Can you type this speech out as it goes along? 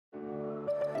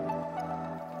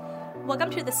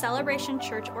Welcome to the Celebration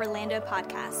Church Orlando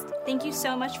podcast. Thank you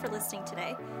so much for listening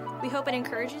today. We hope it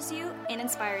encourages you and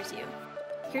inspires you.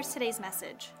 Here's today's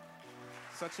message.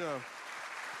 Such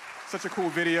a cool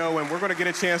video, and we're going to get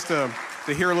a chance to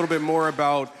hear a little bit more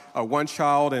about One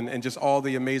Child and just all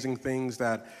the amazing things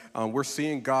that we're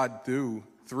seeing God do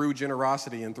through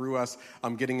generosity and through us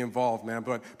getting involved, man.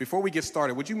 But before we get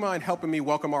started, would you mind helping me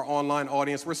welcome our online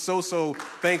audience? We're so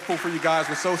thankful for you guys.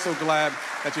 We're so glad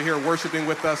that you're here worshiping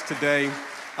with us today.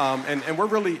 And we're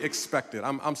really expected.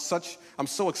 I'm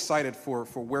so excited for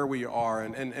where we are.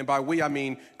 And by we, I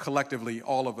mean collectively,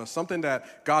 all of us. Something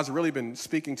that God's really been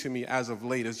speaking to me as of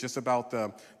late is just about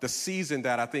the season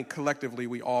that I think collectively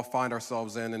we all find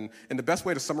ourselves in. And the best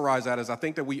way to summarize that is I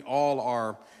think that we all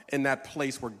are in that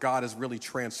place where God is really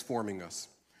transforming us.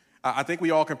 I think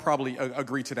we all can probably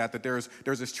agree to that there's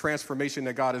this transformation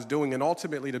that God is doing. And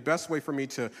ultimately, the best way for me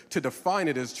to define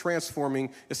it is transforming.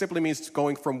 It simply means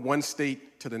going from one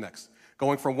state to the next,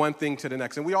 going from one thing to the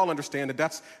next. And we all understand that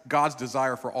that's God's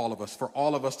desire for all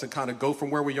of us to kind of go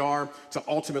from where we are to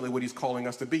ultimately what he's calling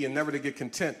us to be, and never to get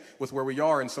content with where we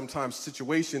are. And sometimes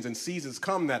situations and seasons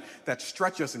come that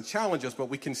stretch us and challenge us, but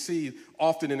we can see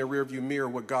often in the rearview mirror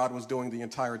what God was doing the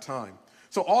entire time.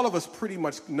 So all of us pretty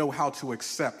much know how to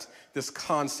accept this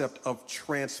concept of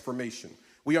transformation.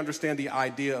 We understand the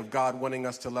idea of God wanting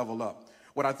us to level up.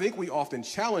 What I think we often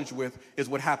challenge with is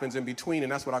what happens in between,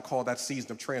 and that's what I call that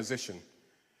season of transition.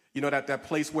 You know, that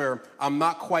place where I'm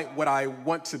not quite what I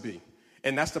want to be.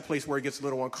 And that's the place where it gets a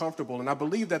little uncomfortable. And I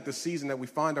believe that the season that we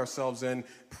find ourselves in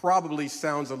probably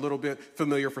sounds a little bit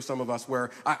familiar for some of us,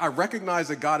 where I recognize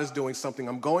that God is doing something.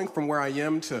 I'm going from where I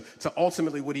am to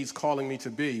ultimately what he's calling me to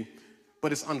be.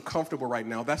 But it's uncomfortable right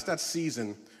now. That's that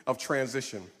season of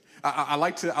transition. I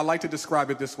like to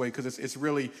describe it this way because it's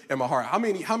really in my heart. How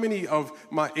many of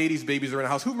my 80s babies are in the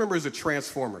house? Who remembers the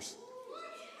Transformers?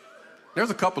 There's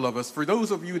a couple of us. For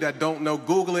those of you that don't know,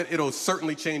 Google it. It'll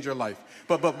certainly change your life.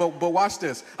 But watch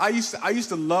this. I used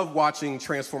to love watching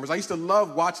Transformers. I used to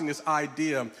love watching this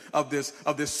idea of this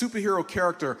superhero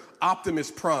character, Optimus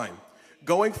Prime,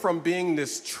 going from being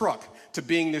this truck to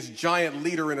being this giant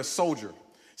leader and a soldier.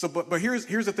 So, but here's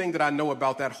the thing that I know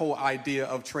about that whole idea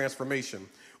of transformation.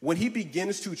 When he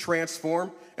begins to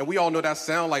transform, and we all know that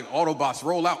sound like Autobots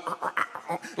roll out,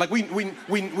 like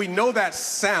we know that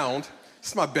sound.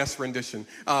 It's my best rendition.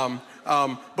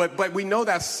 But we know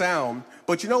that sound.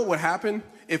 But you know what would happen?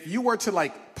 If you were to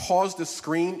like pause the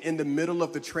screen in the middle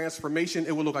of the transformation,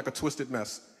 it would look like a twisted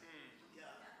mess.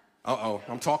 Uh-oh,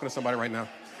 I'm talking to somebody right now.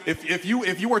 If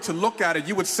you were to look at it,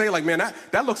 you would say like, man,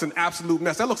 that looks an absolute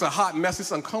mess. That looks a hot mess.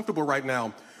 It's uncomfortable right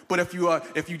now. But if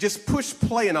you just push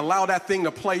play and allow that thing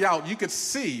to play out, you could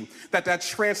see that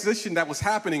transition that was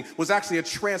happening was actually a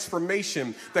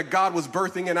transformation that God was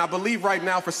birthing. And I believe right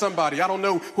now for somebody, I don't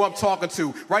know who I'm talking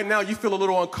to, right now you feel a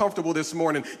little uncomfortable this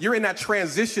morning. You're in that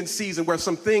transition season where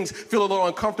some things feel a little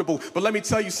uncomfortable. But let me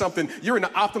tell you something. You're in the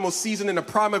optimal season in the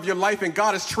prime of your life, and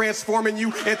God is transforming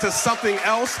you into something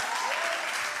else.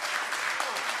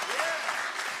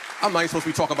 I'm not even supposed to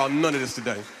be talking about none of this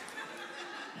today.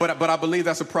 But I believe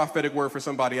that's a prophetic word for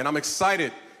somebody. And I'm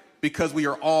excited because we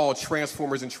are all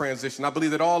transformers in transition. I believe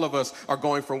that all of us are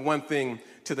going from one thing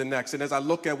to the next. And as I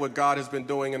look at what God has been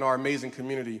doing in our amazing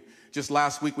community, just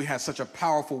last week we had such a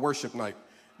powerful worship night.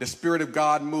 The Spirit of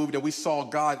God moved, and we saw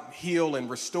God heal and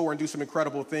restore and do some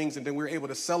incredible things. And then we were able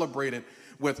to celebrate it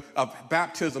with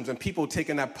baptisms and people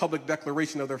taking that public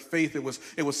declaration of their faith. It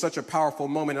was such a powerful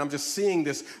moment. And I'm just seeing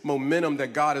this momentum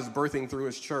that God is birthing through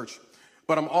his church.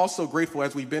 But I'm also grateful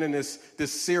as we've been in this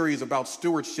series about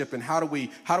stewardship and how do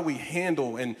we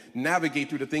handle and navigate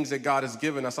through the things that God has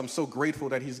given us. I'm so grateful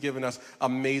that he's given us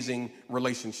amazing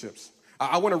relationships.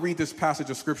 I want to read this passage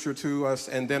of scripture to us,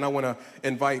 and then I want to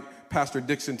invite Pastor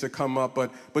Dixon to come up.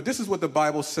 But this is what the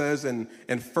Bible says in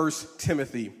 1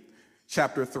 Timothy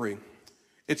chapter 3.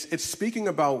 It's speaking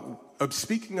about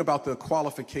the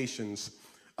qualifications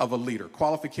of a leader,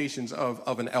 qualifications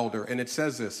of an elder. And it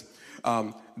says this,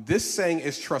 this saying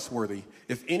is trustworthy.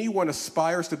 If anyone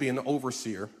aspires to be an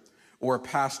overseer or a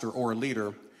pastor or a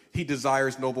leader, he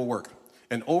desires noble work.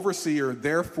 An overseer,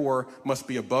 therefore, must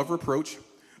be above reproach,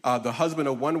 the husband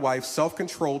of one wife,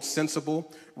 self-controlled,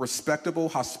 sensible, respectable,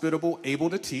 hospitable, able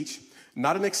to teach,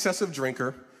 not an excessive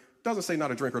drinker. Doesn't say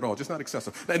not a drinker at all, just not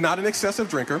excessive. Not an excessive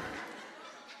drinker.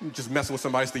 I'm just messing with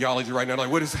somebody's theology right now.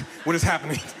 Like, what is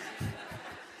happening?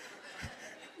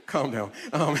 Calm down.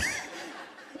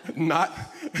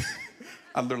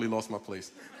 I literally lost my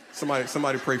place.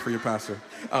 Somebody pray for your pastor.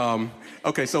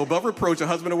 Okay, so above reproach, a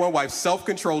husband and one wife,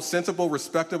 self-controlled, sensible,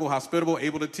 respectable, hospitable,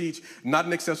 able to teach, not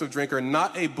an excessive drinker,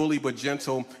 not a bully but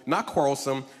gentle, not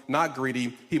quarrelsome, not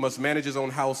greedy. He must manage his own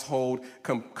household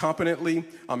competently,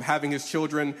 having his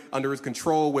children under his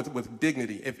control with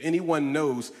dignity. If anyone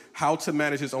knows how to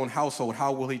manage his own household,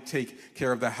 how will he take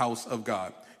care of the house of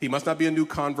God? He must not be a new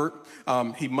convert.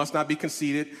 He must not be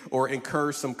conceited or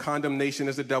incur some condemnation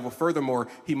as the devil. Furthermore,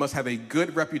 he must have a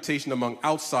good reputation among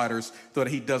outsiders so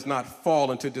that he does not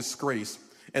fall into disgrace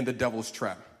and the devil's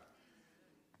trap.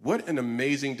 What an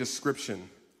amazing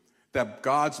description that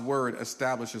God's word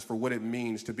establishes for what it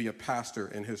means to be a pastor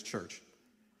in his church.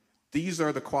 These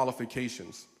are the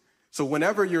qualifications. So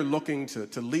whenever you're looking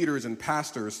to leaders and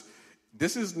pastors,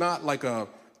 this is not like a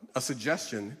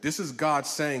suggestion. This is God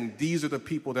saying, these are the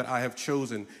people that I have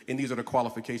chosen, and these are the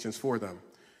qualifications for them.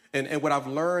 And what I've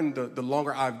learned the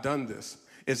longer I've done this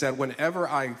is that whenever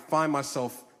I find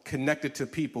myself connected to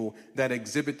people that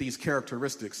exhibit these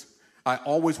characteristics, I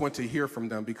always want to hear from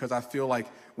them because I feel like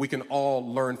we can all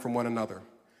learn from one another.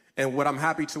 And what I'm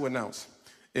happy to announce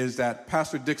is that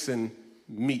Pastor Dixon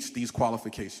meets these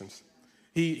qualifications.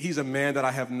 He's a man that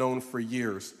I have known for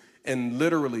years, and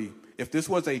literally, if this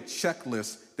was a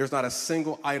checklist, there's not a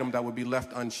single item that would be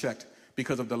left unchecked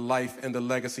because of the life and the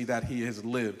legacy that he has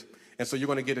lived. And so you're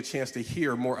going to get a chance to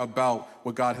hear more about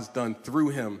what God has done through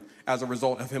him as a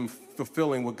result of him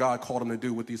fulfilling what God called him to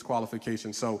do with these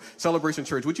qualifications. So Celebration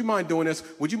Church, would you mind doing this?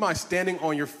 Would you mind standing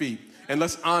on your feet? And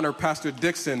let's honor Pastor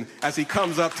Dixon as he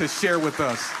comes up to share with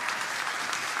us.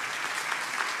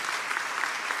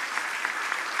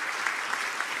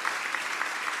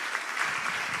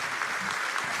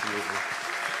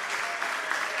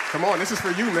 Come on, this is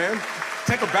for you, man.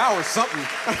 Take a bow or something.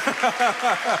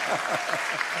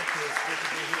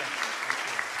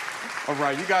 All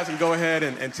right, you guys can go ahead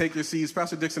and take your seats.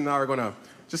 Pastor Dixon and I are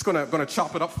gonna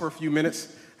chop it up for a few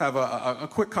minutes, have a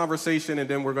quick conversation, and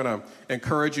then we're gonna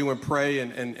encourage you and pray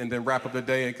and then wrap up the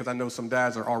day, because I know some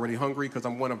dads are already hungry, because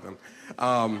I'm one of them.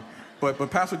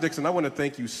 But Pastor Dixon, I want to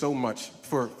thank you so much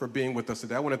for being with us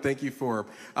today. I want to thank you for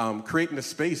creating the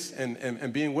space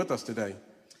and being with us today.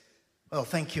 Well,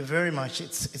 thank you very much.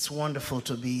 It's wonderful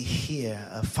to be here,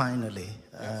 finally.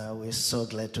 Yes. We're so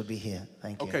glad to be here.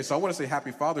 Thank you. Okay, so I want to say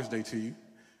Happy Father's Day to you,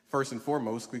 first and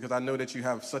foremost, because I know that you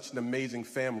have such an amazing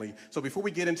family. So before we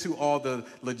get into all the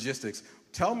logistics,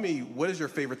 tell me, what is your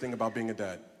favorite thing about being a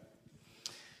dad?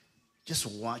 Just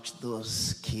watch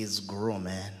those kids grow,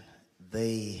 man.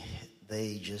 They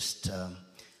just,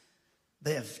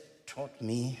 they have taught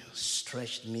me,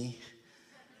 stretched me,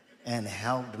 and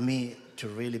helped me to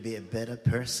really be a better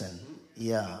person.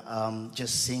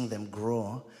 Just seeing them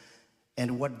grow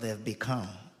and what they've become.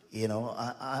 You know,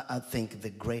 I think the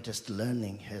greatest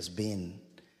learning has been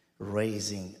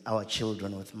raising our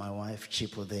children with my wife,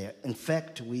 Chipo, there. In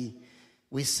fact, we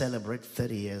celebrate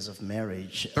 30 years of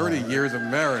marriage. 30 years of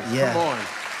marriage. Yeah. Come on.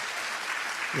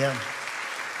 Yeah.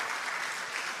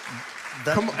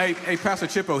 Come on, hey, Pastor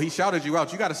Chippo, he shouted you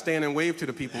out. You got to stand and wave to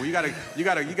the people. You got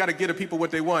to give the people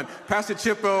what they want. Pastor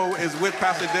Chippo is with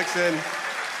Pastor Dixon.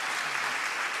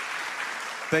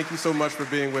 Thank you so much for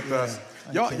being with us.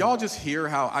 Y'all just hear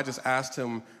how I just asked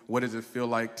him, what does it feel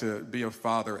like to be a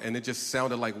father? And it just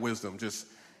sounded like wisdom, just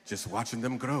watching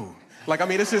them grow. Like, I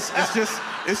mean, it's just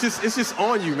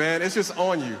on you, man. It's just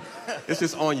on you. It's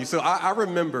just on you. So I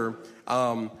remember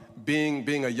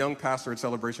being a young pastor at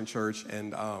Celebration Church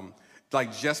and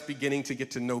like just beginning to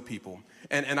get to know people.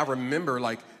 And I remember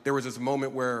like there was this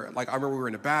moment where like I remember we were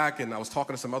in the back and I was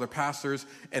talking to some other pastors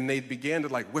and they began to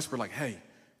like whisper like, hey,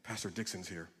 Pastor Dixon's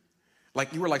here.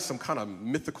 Like you were like some kind of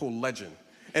mythical legend.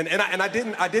 And I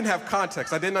didn't have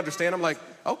context. I didn't understand. I'm like,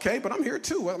 okay, but I'm here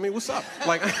too. I mean, what's up?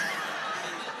 Like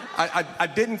I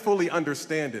didn't fully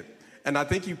understand it. And I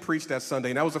think you preached that Sunday,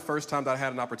 and that was the first time that I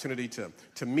had an opportunity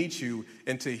to meet you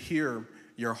and to hear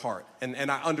your heart.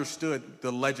 And I understood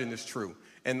the legend is true.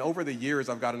 And over the years,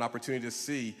 I've got an opportunity to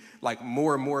see like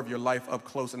more and more of your life up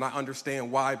close. And I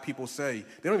understand why people say,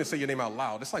 they don't even say your name out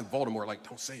loud. It's like Voldemort, like,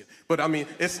 don't say it. But I mean,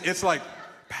 it's like,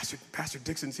 Pastor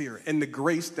Dixon's here, and the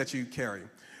grace that you carry.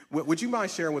 Would you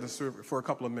mind sharing with us for a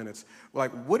couple of minutes?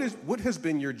 Like, what has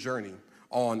been your journey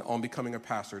on becoming a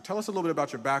pastor? Tell us a little bit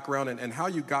about your background and how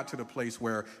you got to the place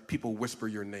where people whisper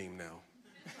your name now.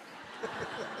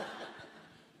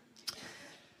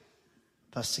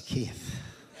 Pastor Keith.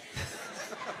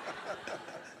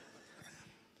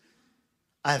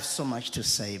 I have so much to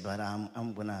say, but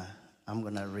I'm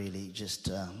gonna really just.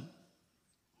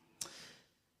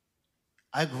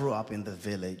 I grew up in the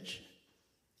village,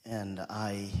 and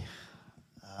I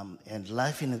And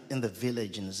life in the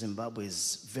village in Zimbabwe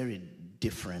is very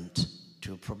different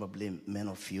to probably many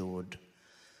of you would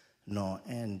know.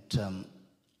 And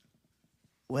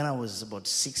when I was about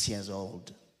 6 years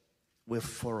old, with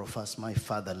 4 of us, my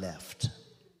father left.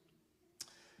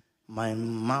 My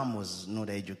mom was not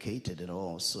educated at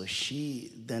all, so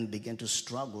she then began to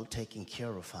struggle taking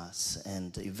care of us.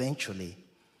 And eventually,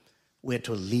 we had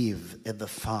to live at the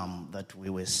farm that we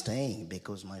were staying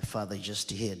because my father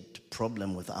just had a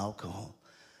problem with alcohol.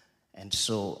 And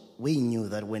so we knew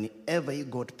that whenever he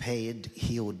got paid,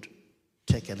 he would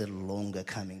take a little longer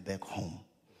coming back home.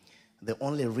 The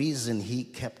only reason he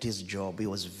kept his job, he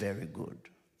was very good.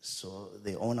 So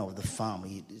the owner of the farm,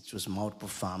 it was multiple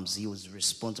farms, he was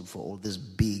responsible for all these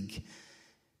big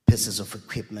pieces of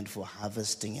equipment for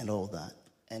harvesting and all that.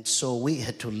 And so we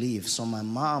had to leave. So my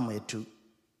mom had to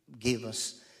give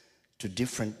us to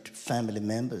different family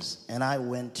members. And I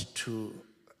went to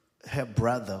her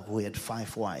brother who had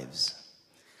 5 wives.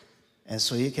 And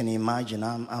so you can imagine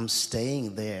I'm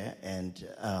staying there. And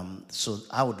so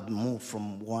I would move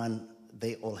from one,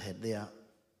 they all had their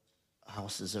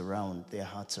houses around, their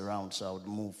huts around. So I would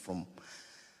move from.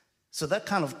 So that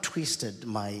kind of twisted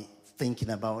my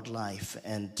thinking about life.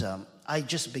 And I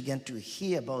just began to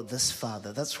hear about this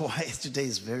father. That's why today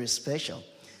is very special.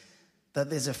 That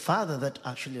there's a father that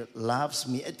actually loves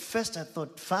me. At first I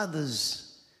thought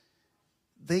fathers,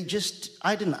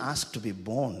 I didn't ask to be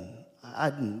born. I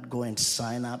didn't go and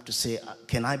sign up to say,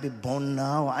 can I be born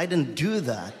now? I didn't do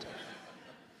that.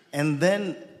 And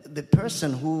then the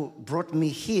person who brought me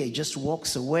here just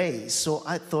walks away. So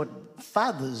I thought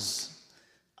fathers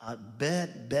are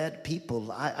bad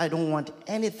people. I don't want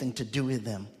anything to do with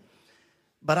them.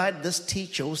 But I had this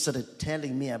teacher who started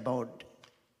telling me about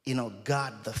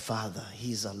God the Father.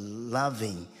 He's a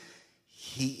loving,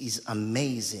 he is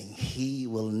amazing. He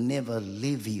will never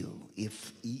leave you.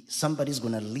 If somebody's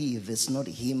going to leave, it's not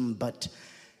him, but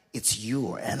it's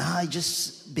you. And I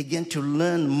just began to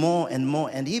learn more and more.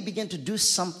 And he began to do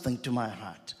something to my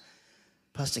heart.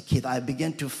 Pastor Keith, I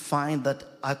began to find that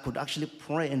I could actually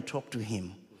pray and talk to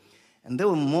him. And there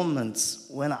were moments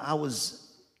when I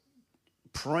was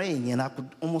praying and I could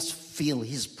almost feel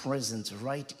his presence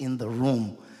right in the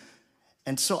room.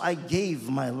 And so I gave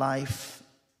my life,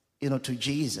 to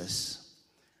Jesus.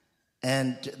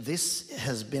 And this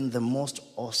has been the most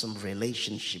awesome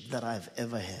relationship that I've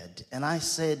ever had. And I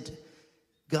said,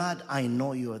 God, I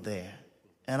know you're there.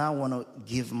 And I want to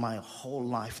give my whole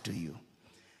life to you.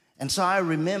 And so I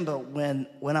remember when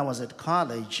I was at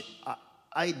college,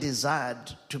 I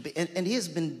desired to be, and he has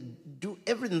been do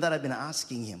everything that I've been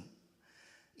asking him.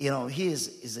 He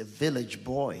is a village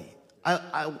boy.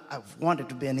 I've wanted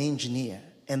to be an engineer,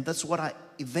 and that's what I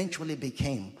eventually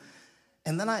became.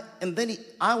 And then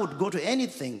I would go to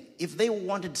anything. If they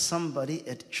wanted somebody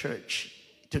at church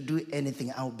to do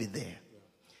anything, I would be there.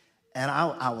 And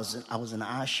I was an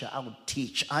usher. I would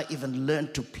teach. I even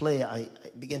learned to play. I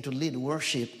began to lead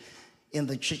worship in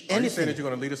the church. Are you saying that you're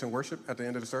going to lead us in worship at the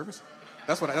end of the service?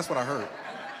 That's what I heard.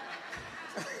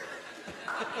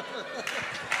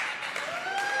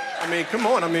 Come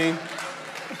on.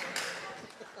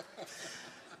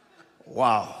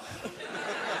 Wow.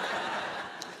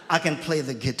 I can play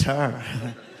the guitar.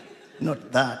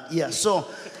 Not that. Yeah, so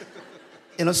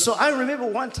I remember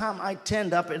one time I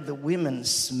turned up at the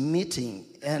women's meeting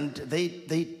and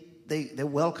they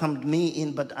welcomed me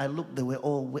in, but I looked, there were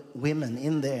all women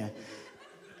in there.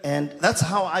 And that's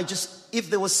how if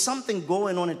there was something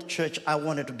going on at church, I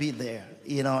wanted to be there,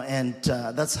 and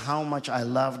that's how much I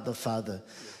loved the Father,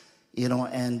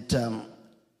 and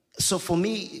so for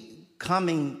me,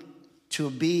 coming to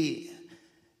be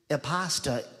a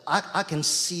pastor, I can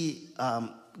see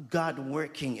God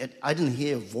working. I didn't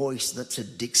hear a voice that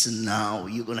said, Dixon, now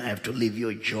you're going to have to leave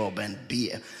your job and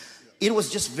be. It was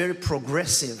just very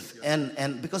progressive.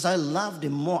 And because I loved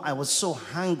him more, I was so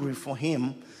hungry for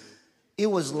him. It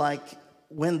was like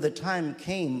when the time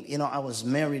came, I was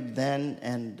married then,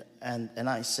 and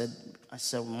I said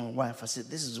to my wife,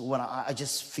 this is what I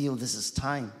just feel this is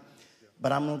time.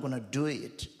 But I'm not going to do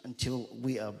it until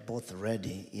we are both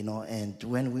ready, And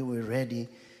when we were ready,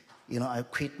 I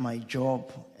quit my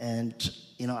job and,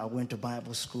 I went to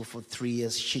Bible school for 3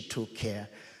 years. She took care.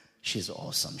 She's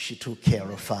awesome. She took care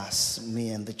of us, me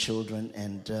and the children.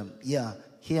 And,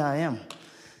 here I am.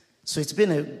 So it's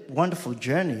been a wonderful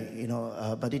journey,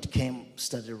 but it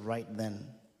started right then.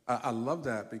 I love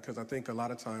that because I think a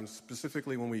lot of times,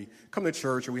 specifically when we come to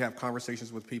church or we have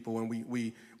conversations with people and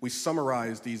we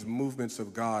summarize these movements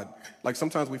of God, like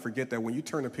sometimes we forget that when you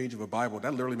turn a page of a Bible,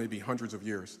 that literally may be hundreds of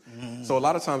years. Mm. So a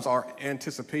lot of times our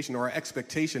anticipation or our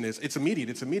expectation is it's immediate,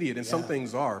 and some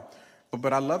things are.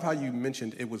 But I love how you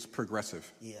mentioned it was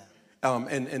progressive. Yeah.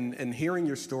 And hearing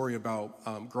your story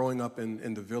about growing up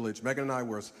in the village, Megan and I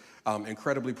were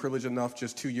incredibly privileged enough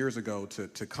just 2 years ago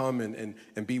to come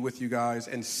and be with you guys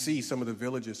and see some of the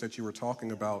villages that you were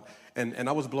talking about. And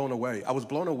I was blown away. I was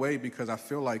blown away because I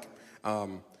feel like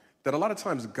that a lot of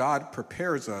times God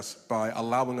prepares us by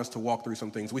allowing us to walk through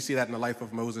some things. We see that in the life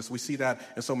of Moses. We see that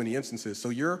in so many instances. So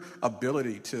your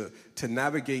ability to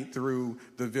navigate through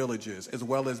the villages as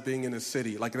well as being in the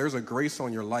city, like there's a grace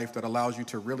on your life that allows you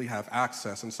to really have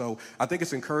access. And so I think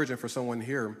it's encouraging for someone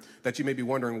here that you may be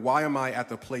wondering, why am I at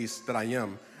the place that I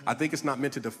am? I think it's not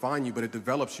meant to define you, but it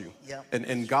develops you. Yeah.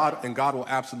 And God will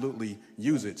absolutely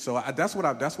use it. So that's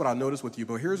what I noticed with you.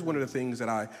 But here's one of the things that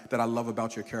I love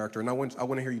about your character, and I want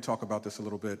to hear you talk about this a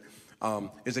little bit,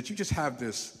 is that you just have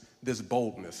this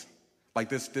boldness, like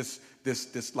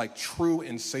this like true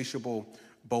insatiable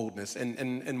boldness.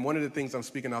 And one of the things I'm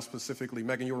speaking of specifically,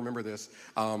 Megan, you'll remember this.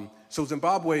 So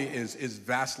Zimbabwe is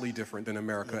vastly different than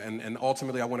America, and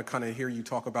ultimately I want to kind of hear you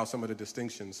talk about some of the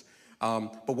distinctions.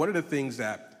 But one of the things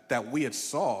that we had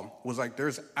saw was like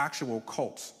there's actual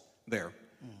cults there,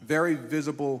 very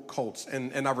visible cults.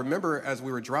 And I remember as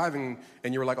we were driving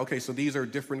and you were like, okay, so these are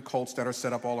different cults that are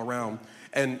set up all around.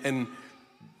 And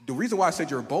the reason why I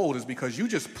said you're bold is because you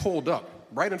just pulled up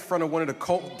right in front of one of the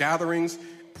cult gatherings,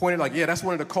 pointed like, yeah, that's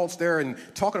one of the cults there, and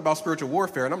talking about spiritual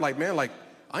warfare. And I'm like, man, like,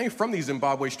 I ain't from these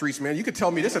Zimbabwe streets, man. You could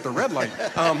tell me this at the red light.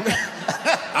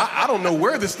 I don't know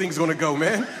where this thing's gonna go,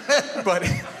 man.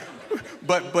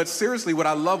 But seriously, what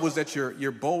I love was that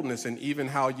your boldness and even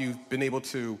how you've been able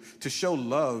to show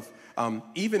love,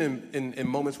 even in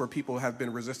moments where people have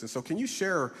been resistant. So can you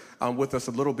share with us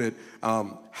a little bit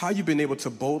how you've been able to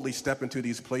boldly step into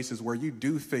these places where you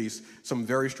do face some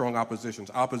very strong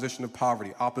opposition of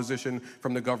poverty, opposition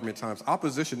from the government times,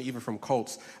 opposition even from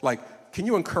cults. Like, can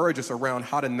you encourage us around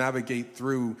how to navigate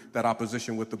through that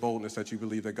opposition with the boldness that you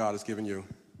believe that God has given you?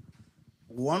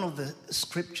 One of the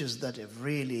scriptures that have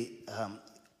really,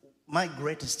 my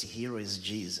greatest hero is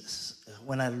Jesus.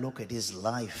 When I look at his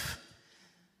life,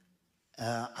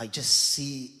 I just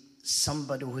see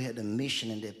somebody who had a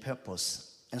mission and a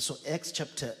purpose. And so Acts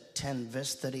chapter 10,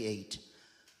 verse 38,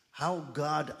 how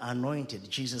God anointed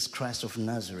Jesus Christ of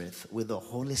Nazareth with the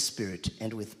Holy Spirit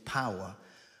and with power,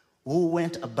 who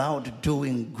went about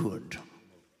doing good.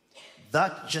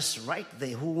 That just right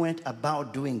there, who went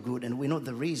about doing good. And we know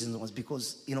the reason was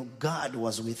because, God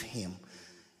was with him.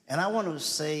 And I want to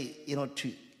say,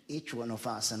 to each one of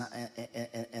us, and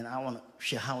I want to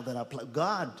share how that applies.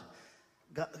 God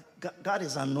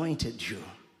has anointed you.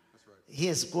 That's right. He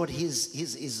has got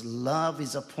his love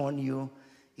is upon you.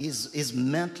 His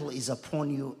mental is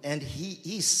upon you. And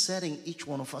he's setting each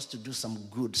one of us to do some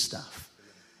good stuff.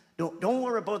 Don't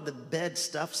worry about the bad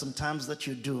stuff sometimes that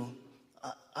you do.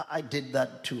 I did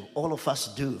that too. All of us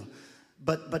do.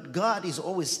 But God is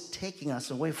always taking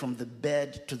us away from the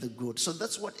bad to the good. So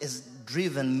that's what has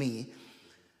driven me.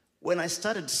 When I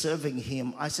started serving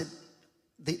him, I said,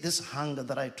 this hunger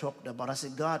that I talked about, I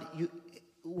said, God,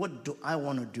 what do I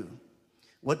want to do?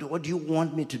 What do you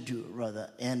want me to do, rather?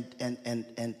 And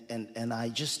I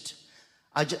just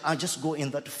go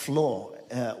in that flow.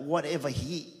 Whatever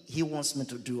he wants me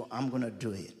to do, I'm going to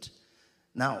do it.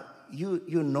 Now,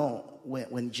 you know,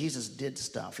 when Jesus did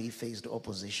stuff, he faced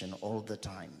opposition all the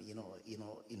time.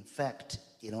 In fact,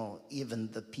 even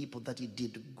the people that he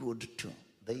did good to,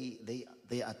 they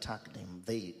attacked him.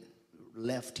 They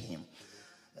left him.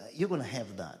 You're going to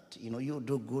have that. You'll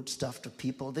do good stuff to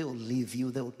people. They will leave you.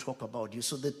 They will talk about you.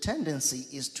 So the tendency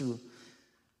is to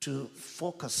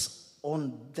focus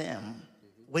on them.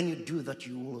 When you do that,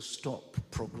 you will stop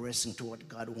progressing to what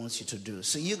God wants you to do.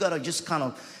 So you got to just kind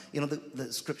of,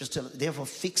 the scriptures tell us, therefore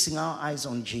fixing our eyes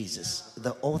on Jesus,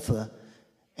 the author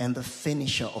and the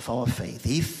finisher of our faith.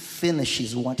 He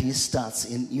finishes what he starts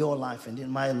in your life and in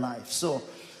my life. So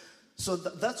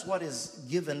that's what has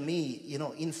given me,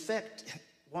 in fact,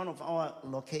 one of our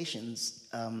locations,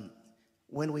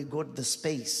 when we got the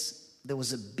space, there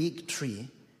was a big tree,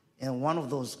 and one of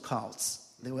those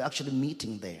cults, they were actually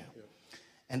meeting there.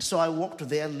 And so I walked to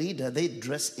their leader. They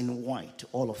dress in white,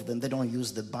 all of them. They don't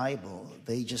use the Bible.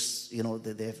 They just,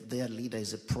 their leader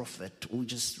is a prophet who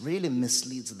just really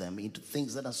misleads them into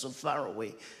things that are so far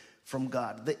away from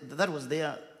God. That was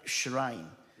their shrine.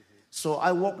 So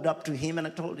I walked up to him and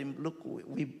I told him, look,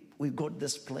 we got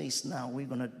this place now. We're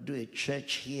going to do a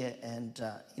church here, and,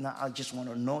 I just want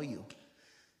to know you.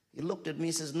 He looked at me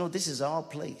and says, no, this is our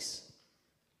place.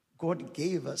 God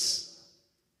gave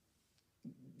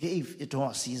it to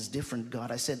us. He is different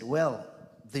God. I said, well,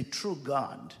 the true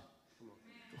God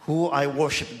who I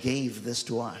worship gave this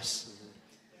to us.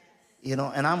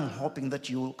 and I'm hoping that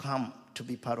you will come to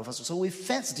be part of us. So we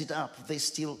fenced it up. They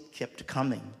still kept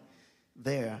coming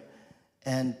there.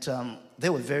 And they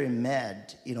were very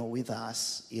mad, with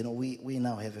us. We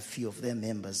now have a few of their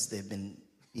members. They've been,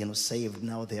 saved.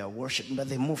 Now they are worshiping, but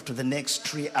they moved to the next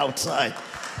tree outside.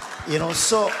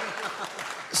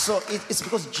 So it's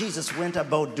because Jesus went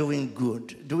about doing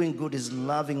good. Doing good is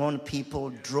loving on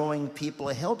people, drawing people,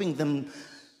 helping them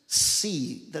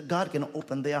see that God can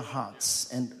open their hearts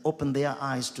and open their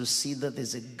eyes to see that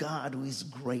there's a God who is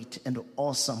great and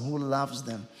awesome, who loves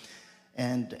them.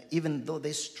 And even though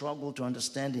they struggle to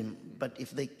understand him, but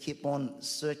if they keep on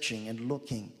searching and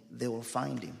looking, they will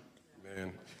find him.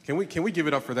 Man, can we give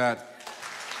it up for that?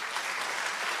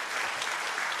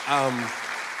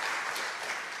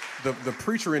 The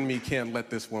preacher in me can't let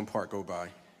this one part go by.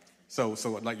 So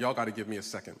like, y'all got to give me a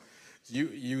second.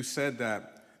 You said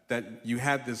that you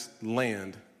had this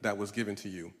land that was given to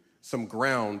you, some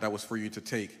ground that was for you to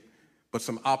take, but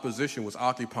some opposition was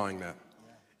occupying that.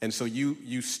 And so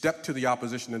you stepped to the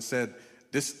opposition and said,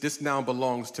 this now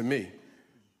belongs to me.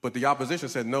 But the opposition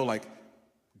said, no, like,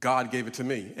 God gave it to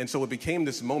me. And so it became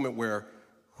this moment where,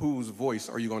 whose voice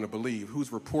are you going to believe?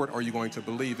 Whose report are you going to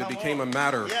believe? It became a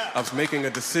matter of making a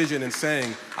decision and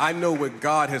saying, I know what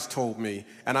God has told me,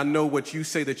 and I know what you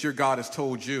say that your God has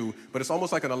told you. But it's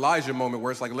almost like an Elijah moment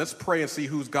where it's like, let's pray and see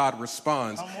whose God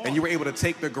responds. And you were able to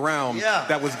take the ground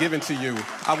that was given to you.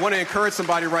 I want to encourage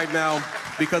somebody right now,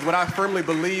 because what I firmly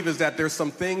believe is that there's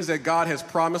some things that God has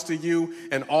promised to you,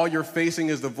 and all you're facing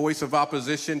is the voice of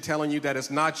opposition telling you that it's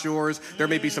not yours. There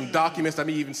may be some documents that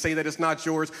may even say that it's not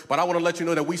yours, but I want to let you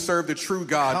know that we serve the true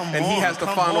God, and he has the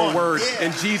final word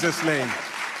in Jesus' name.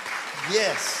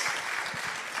 Yes.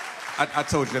 I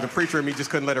told you that the preacher in me just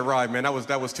couldn't let it ride, man. That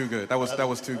was too good. That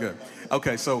was too good.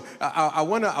 Okay, so I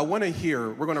want to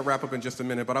hear. We're going to wrap up in just a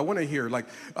minute, but I want to hear, like,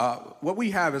 what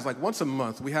we have is, like, once a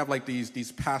month we have like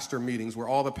these pastor meetings where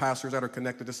all the pastors that are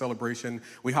connected to Celebration,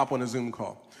 we hop on a Zoom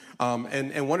call.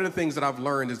 And one of the things that I've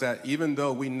learned is that even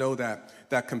though we know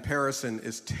that comparison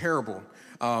is terrible,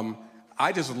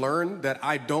 I just learned that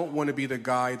I don't want to be the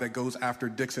guy that goes after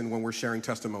Dixon when we're sharing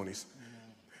testimonies.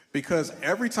 Because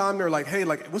every time they're like, hey,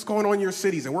 like, what's going on in your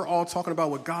cities? And we're all talking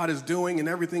about what God is doing and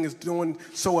everything is doing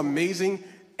so amazing.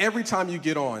 Every time you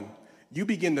get on, you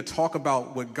begin to talk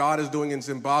about what God is doing in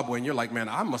Zimbabwe. And you're like, man,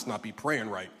 I must not be praying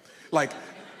right. Like,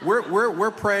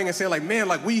 we're praying and saying, like, man,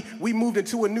 like, we moved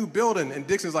into a new building. And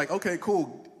Dixon's like, okay,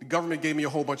 cool. The government gave me a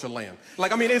whole bunch of land.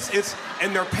 Like, I mean, it's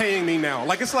and they're paying me now.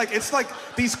 Like, it's like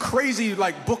these crazy,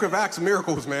 like, Book of Acts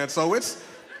miracles, man. So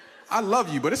I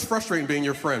love you, but it's frustrating being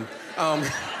your friend.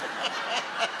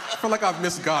 I feel like I've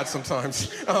missed God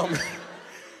sometimes.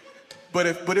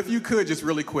 But if you could, just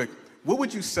really quick, what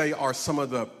would you say are some of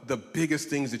the biggest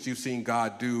things that you've seen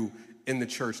God do in the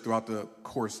church throughout the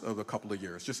course of a couple of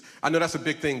years? Just, I know that's a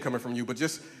big thing coming from you, but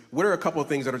just what are a couple of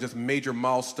things that are just major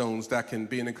milestones that can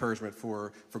be an encouragement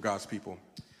for God's people?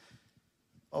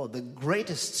 Oh, the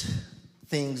greatest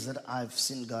things that I've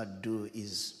seen God do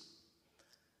is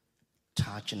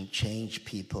touch and change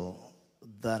people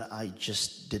that I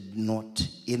just did not,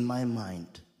 in my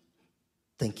mind,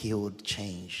 think he would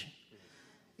change.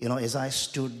 As I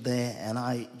stood there and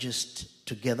I just,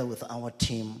 together with our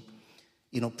team,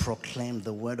 proclaimed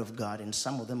the word of God, and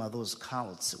some of them are those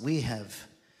cults. We have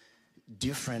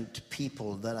different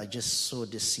people that are just so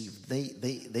deceived.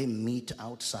 They meet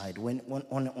outside.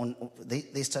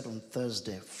 They start on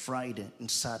Thursday, Friday, and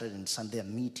Saturday and Sunday. They're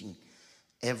meeting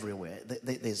everywhere.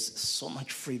 There's so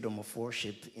much freedom of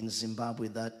worship in Zimbabwe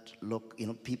that,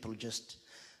 people just...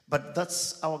 But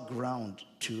that's our ground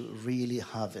to really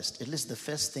harvest. At least the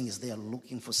first thing is they are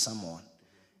looking for someone.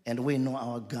 And we know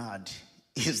our God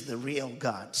is the real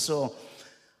God. So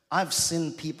I've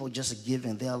seen people just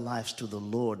giving their lives to the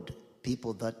Lord,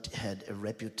 people that had a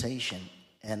reputation.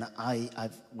 And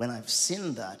when I've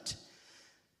seen that,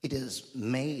 it has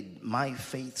made my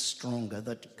faith stronger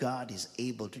that God is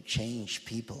able to change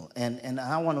people. And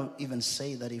I want to even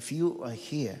say that if you are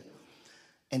here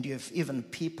and you have even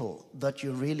people that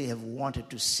you really have wanted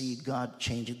to see God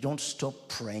change, don't stop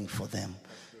praying for them.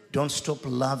 Don't stop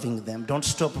loving them. Don't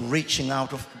stop reaching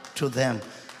out to them.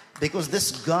 Because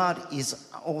this God is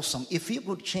awesome. If he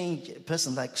could change a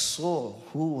person like Saul,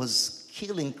 who was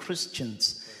killing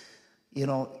Christians, he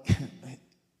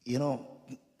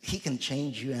can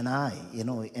change you and I,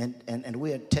 and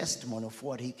we are testimony of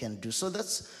what he can do. So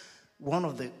that's one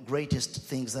of the greatest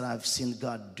things that I've seen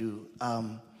God do.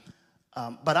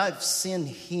 But I've seen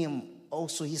him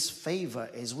also, his favor,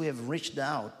 as we have reached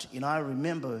out. I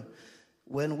remember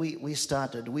when we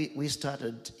started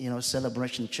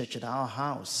Celebration Church at our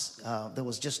house. There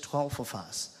was just 12 of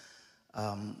us.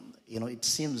 it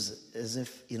seems as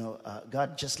if,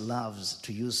 God just loves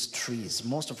to use trees.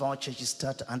 Most of our churches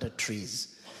start under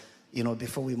trees,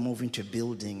 before we move into a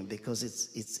building, because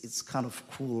it's kind of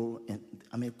cool. And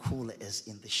I mean, cool as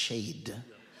in the shade,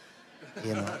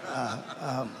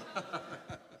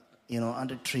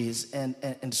 under trees.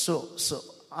 And so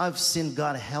I've seen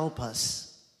God help us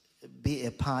be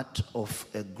a part of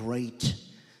a great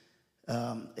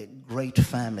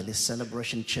family,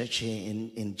 Celebration Church here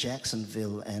in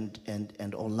Jacksonville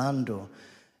and Orlando,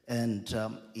 and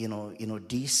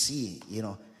DC.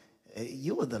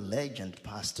 You were the legend,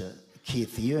 Pastor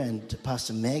Keith. You and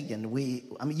Pastor Megan.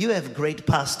 You have great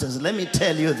pastors. Let me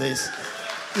tell you this,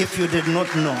 if you did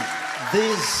not know,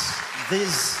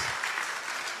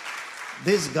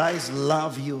 these guys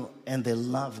love you and they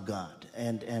love God.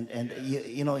 And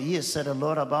he has said a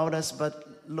lot about us, but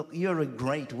look, you're a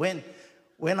great. When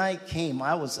I came,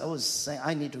 I was saying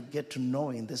I need to get to know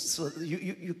him. So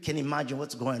you can imagine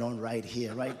what's going on right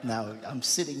here, right now. I'm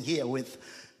sitting here with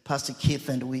Pastor Keith,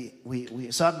 and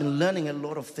so I've been learning a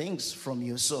lot of things from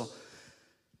you. So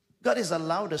God has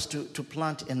allowed us to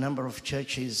plant a number of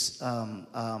churches,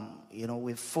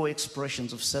 with 4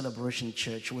 expressions of Celebration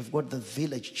Church. We've got the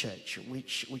Village Church,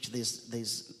 which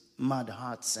there's mud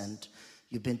huts, and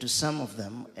you've been to some of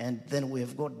them. And then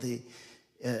we've got the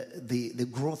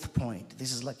Growth Point.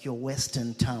 This is like your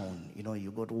western town.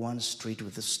 You got one street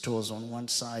with the stores on one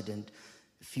side and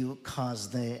a few cars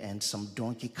there and some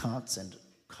donkey carts and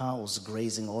cows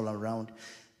grazing all around.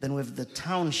 Then we have the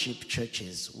township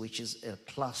churches, which is a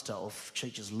cluster of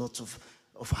churches, lots of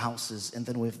houses. And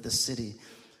then we have the city,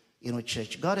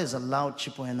 church. God has allowed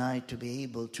Chipo and I to be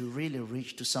able to really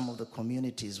reach to some of the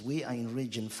communities. We are in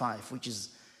Region 5, which is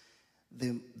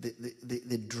the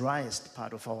driest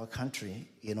part of our country,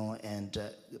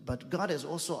 but God has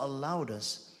also allowed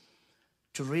us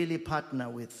to really partner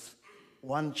with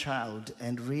One Child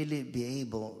and really be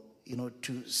able,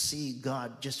 to see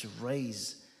God just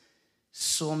raise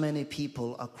so many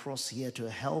people across here to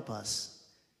help us,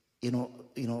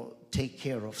 take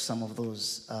care of some of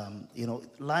those,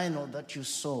 Lionel, that you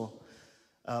saw,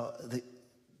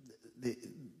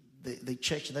 the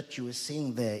church that you were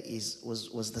seeing there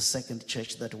was the second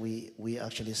church that we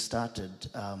actually started,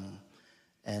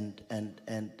 and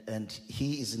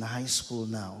he is in high school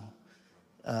now.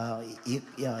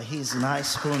 He's in high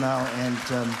school now, and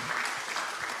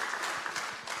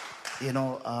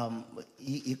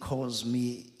he calls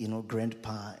me,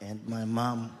 grandpa, and my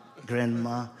mom,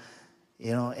 grandma,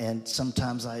 and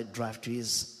sometimes I drive to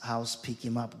his house, pick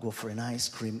him up, go for an ice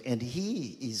cream, and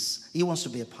he wants to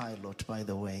be a pilot, by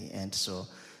the way, and so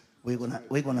we're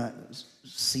gonna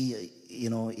see,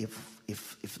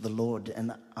 if the Lord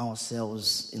and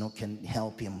ourselves, can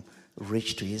help him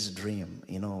reach to his dream.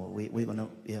 We're gonna,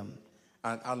 yeah.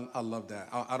 I love that.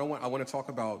 I want to talk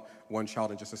about One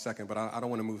Child in just a second, but I don't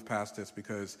want to move past this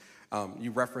because you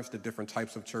referenced the different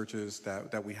types of churches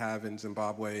that we have in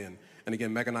Zimbabwe, and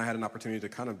again, Meg and I had an opportunity to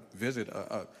kind of visit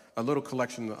a little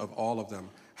collection of all of them.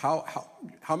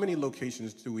 How many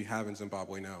locations do we have in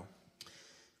Zimbabwe now?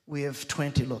 We have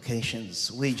 20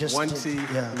 locations. We just 20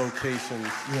 locations.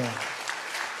 Yeah.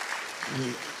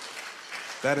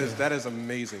 That is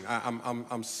amazing.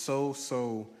 I'm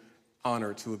so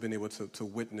honored to have been able to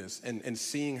witness and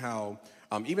seeing how,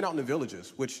 even out in the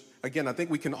villages, which, again, I think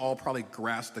we can all probably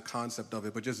grasp the concept of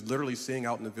it, but just literally seeing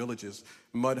out in the villages,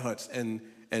 mud huts, and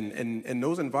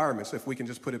those environments, if we can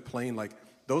just put it plain, like,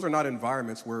 those are not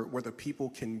environments where the people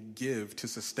can give to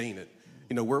sustain it.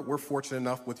 We're fortunate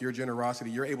enough with your generosity,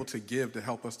 you're able to give to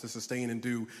help us to sustain and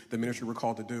do the ministry we're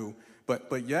called to do.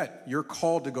 But yet, you're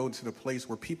called to go to the place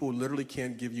where people literally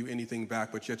can't give you anything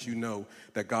back, but yet you know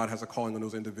that God has a calling on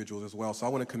those individuals as well. So I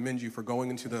want to commend you for going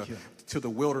into the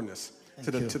wilderness,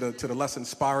 to the less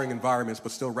inspiring environments,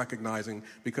 but still recognizing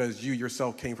because you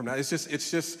yourself came from that.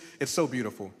 It's so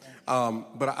beautiful.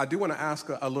 But I do want to ask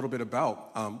a little bit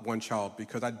about One Child,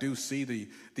 because I do see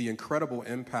the incredible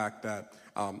impact that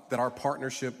our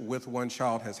partnership with One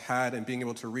Child has had in being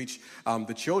able to reach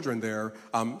the children there,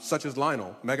 such as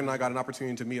Lionel. Megan and I got an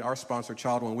opportunity to meet our sponsor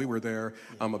child when we were there,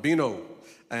 Abino,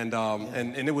 and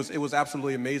it was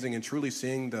absolutely amazing, and truly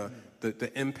seeing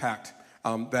the impact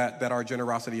that our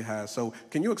generosity has. So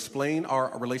can you explain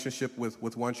our relationship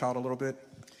with One Child a little bit?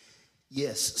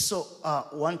 Yes. So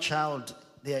One Child,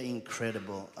 they're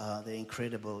incredible. They're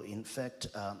incredible. In fact,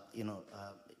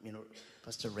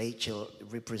 Pastor Rachel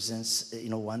represents,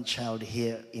 One Child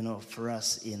here, for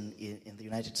us in the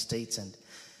United States,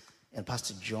 and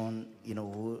Pastor John,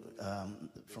 who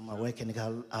from Awakening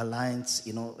Alliance,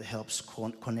 helps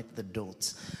connect the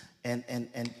dots. And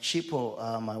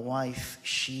Chipo, my wife,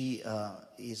 she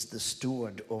is the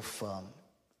steward of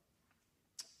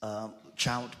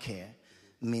child care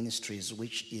ministries,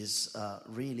 which is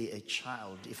really a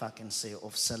child, if I can say,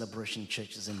 of Celebration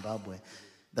Church Zimbabwe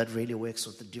that really works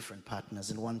with the different partners,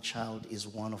 and One Child is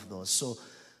one of those. So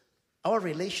our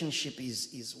relationship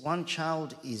is One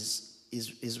Child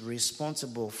is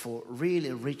responsible for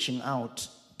really reaching out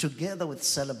together with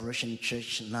Celebration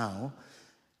Church now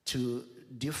to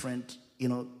different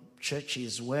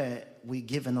churches where we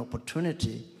give an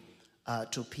opportunity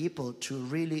to people to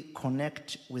really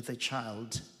connect with a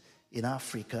child in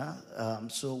Africa.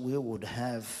 So we would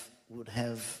have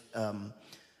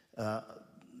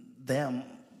them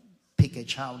pick a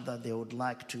child that they would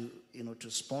like to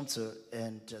sponsor,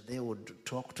 and they would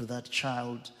talk to that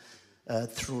child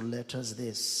through letters.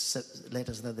 There's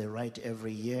letters that they write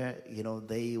every year.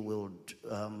 They will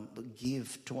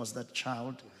give towards that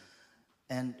child,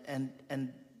 and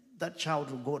that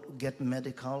child will go get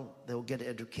medical. They will get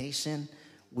education.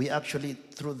 We actually,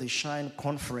 through the Shine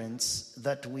conference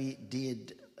that we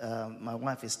did, my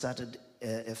wife has started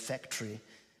a factory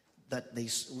that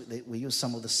we use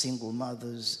some of the single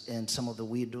mothers and some of the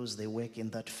widows. They work in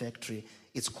that factory.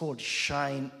 It's called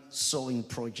Shine Sewing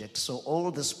Project. So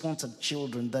all the sponsored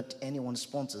children that anyone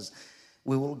sponsors,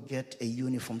 we will get a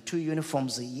uniform, 2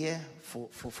 uniforms a year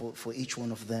for each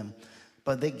one of them.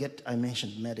 But they get, I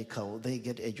mentioned medical, they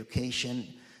get education.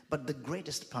 But the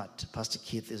greatest part, Pastor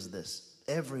Keith, is this.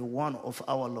 Every one of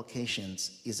our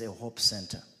locations is a hope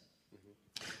center.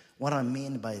 Mm-hmm. What I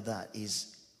mean by that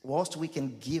is, whilst we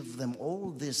can give them all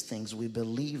these things, we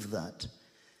believe that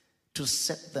to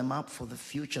set them up for the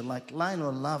future. Like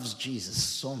Lionel loves Jesus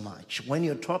so much. When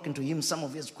you're talking to him, some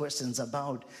of his questions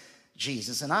about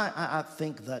Jesus, and I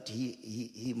think that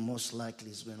he most likely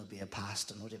is going to be a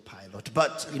pastor, not a pilot.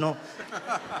 But,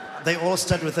 they all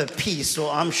start with a P, so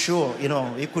I'm sure,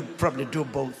 he could probably do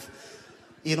both.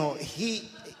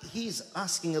 He's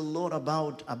asking a lot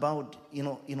about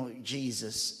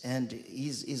Jesus, and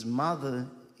his mother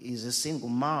is a single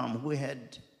mom who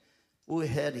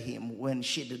had him when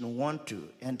she didn't want to,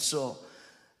 and so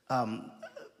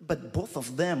but both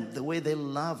of them, the way they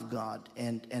love God,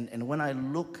 and when I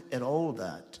look at all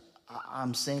that,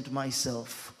 I'm saying to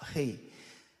myself, hey,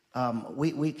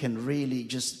 we can really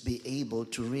just be able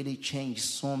to really change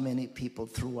so many people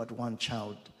through what One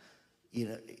Child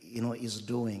is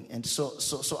doing. And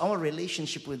so our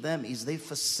relationship with them is they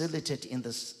facilitate in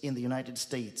the United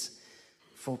States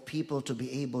for people to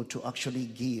be able to actually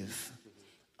give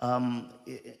a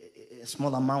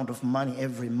small amount of money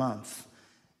every month.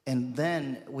 And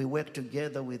then we work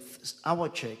together with our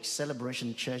church.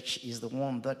 Celebration Church is the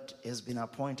one that has been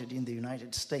appointed in the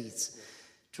United States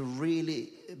to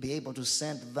really be able to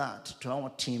send that to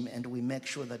our team, and we make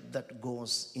sure that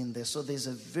goes in there. So there's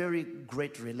a very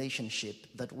great relationship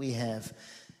that we have,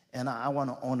 and I want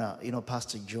to honor,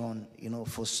 Pastor John,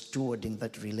 for stewarding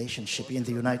that relationship in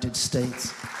the United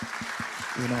States,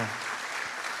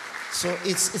 So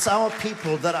it's our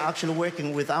people that are actually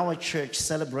working with our church,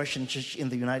 Celebration Church in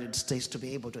the United States, to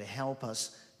be able to help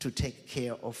us to take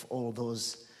care of all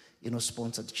those,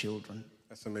 sponsored children.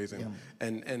 That's amazing. Yeah.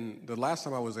 And the last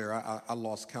time I was there, I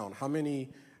lost count. How many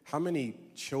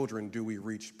children do we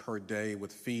reach per day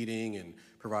with feeding and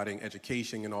providing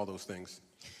education and all those things?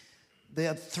 There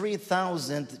are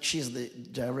 3,000. She's the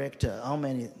director. How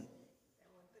many?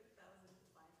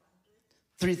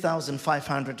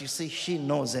 3,500. You see, she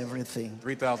knows everything.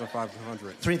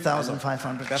 3,500.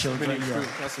 3,500 children.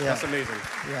 That's amazing.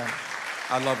 Yeah.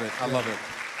 I love it. I love it.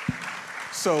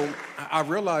 So I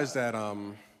realized that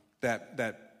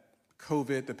that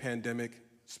COVID, the pandemic,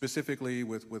 specifically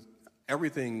with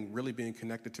everything really being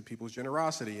connected to people's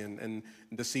generosity, and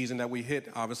the season that we hit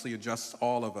obviously adjusts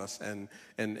all of us and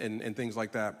things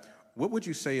like that. What would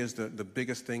you say is the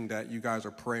biggest thing that you guys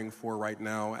are praying for right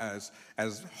now as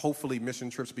hopefully mission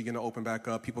trips begin to open back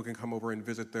up, people can come over and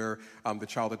visit the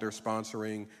child that they're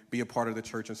sponsoring, be a part of the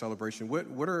church and celebration?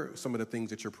 What are some of the things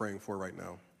that you're praying for right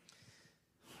now?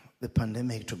 The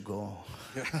pandemic to go.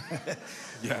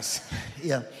 Yes.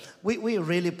 Yeah. We're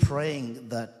really praying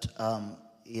that,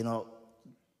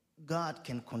 God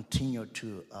can continue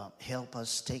to help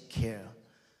us take care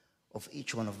of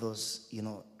each one of those,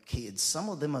 kids. Some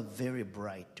of them are very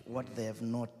bright. What they have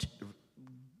not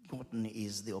gotten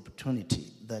is the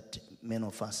opportunity that many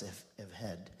of us have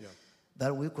had. Yeah.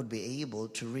 That we could be able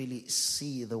to really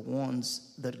see the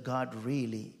ones that God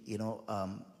really,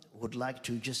 would like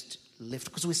to just lift.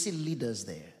 Because we see leaders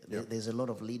there. Yep. There's a lot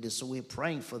of leaders. So we're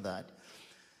praying for that.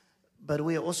 But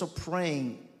we're also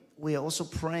praying we are also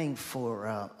praying for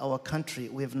our country.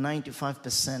 We have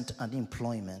 95%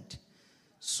 unemployment.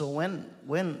 So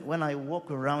when I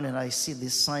walk around and I see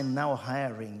this sign, now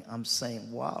hiring, I'm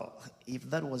saying, wow, if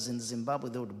that was in Zimbabwe,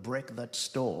 they would break that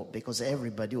store because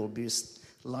everybody will be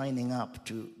lining up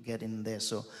to get in there.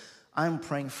 So I'm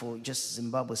praying for just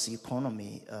Zimbabwe's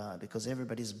economy because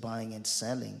everybody's buying and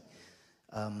selling.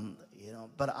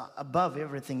 But above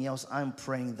everything else, I'm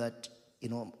praying that,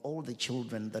 all the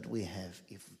children that we have,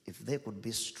 if they could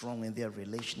be strong in their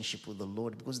relationship with the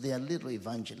Lord, because they are little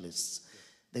evangelists.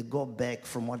 They go back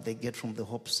from what they get from the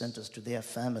Hope Centers to their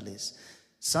families.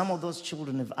 Some of those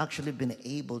children have actually been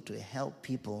able to help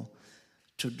people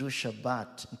to do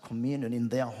Shabbat and communion in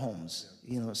their homes.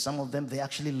 Some of them, they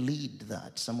actually lead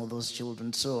that, some of those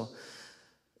children. So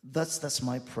that's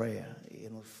my prayer.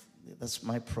 That's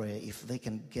my prayer. If they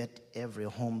can get every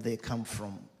home they come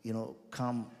from,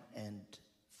 come and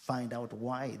find out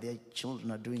why their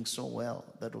children are doing so well,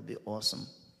 that would be awesome.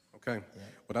 Okay. Yeah.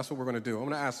 Well, that's what we're going to do. I'm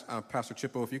going to ask Pastor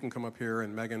Chippo if you can come up here,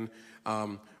 and Megan.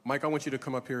 Mike, I want you to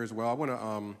come up here as well. I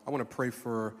want to pray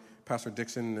for Pastor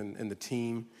Dixon and the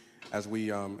team as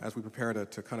we prepare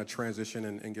to kind of transition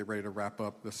and get ready to wrap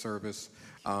up the service.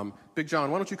 Big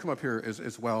John, why don't you come up here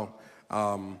as well?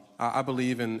 I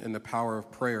believe in the power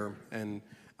of prayer, and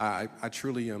I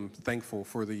truly am thankful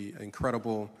for the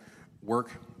incredible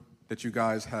work that you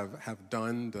guys have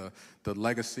done, the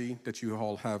legacy that you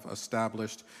all have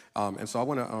established, and so I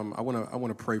want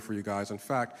to pray for you guys. In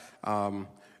fact,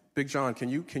 Big John, can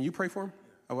you pray for him?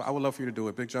 I would love for you to do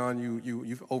it. Big John,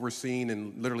 you've overseen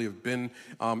and literally have been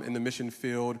in the mission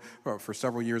field for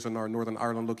several years in our Northern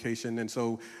Ireland location, and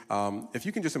so if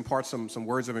you can just impart some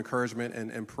words of encouragement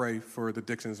and pray for the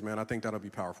Dixons, man, I think that'll be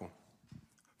powerful.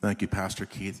 Thank you, Pastor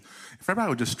Keith. If everybody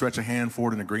would just stretch a hand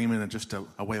forward in agreement and just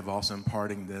a way of also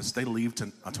imparting this. They leave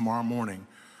tomorrow morning,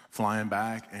 flying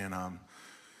back, and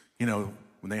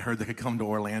when they heard they could come to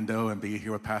Orlando and be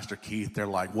here with Pastor Keith, they're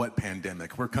like, "What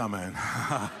pandemic? We're coming."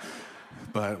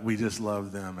 But we just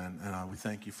love them, and we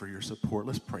thank you for your support.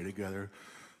 Let's pray together.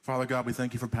 Father God, we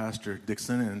thank you for Pastor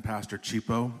Dixon and Pastor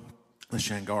Chippo, the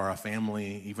Shangara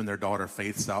family. Even their daughter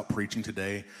Faith's out preaching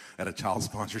today at a child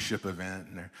sponsorship event,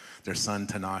 and their son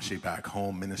Tanashi back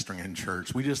home ministering in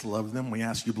church. We just love them. We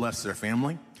ask you bless their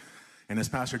family. And as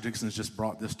Pastor Dixon's just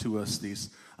brought this to us, these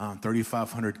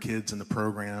 3,500 kids in the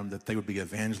program, that they would be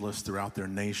evangelists throughout their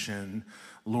nation.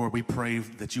 Lord, we pray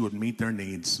that you would meet their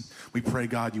needs. We pray,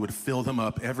 God, you would fill them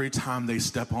up every time they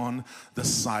step on the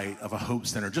site of a Hope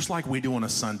Center, just like we do on a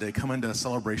Sunday, come into a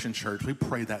Celebration Church. We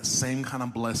pray that same kind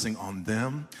of blessing on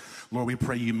them. Lord, we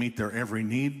pray you meet their every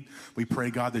need. We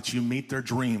pray, God, that you meet their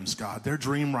dreams, God. Their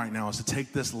dream right now is to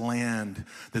take this land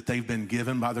that they've been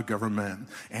given by the government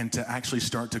and to actually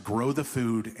start to grow the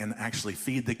food and actually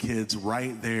feed the kids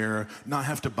right there, not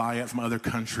have to buy it from other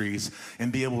countries,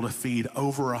 and be able to feed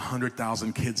over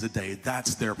 100,000 kids a day.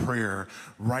 That's their prayer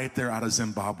right there out of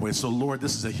Zimbabwe. So, Lord,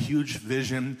 this is a huge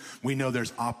vision. We know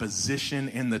there's opposition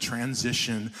in the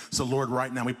transition. So, Lord,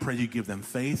 right now we pray you give them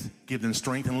faith, give them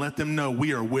strength, and let them know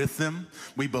we are with them.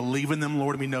 We believe in them,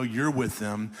 Lord, and we know you're with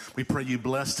them. We pray you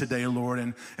bless today, Lord,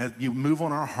 and as you move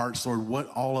on our hearts, Lord, what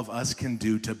all of us can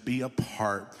do to be a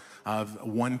part of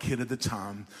one kid at a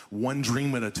time, one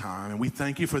dream at a time. And we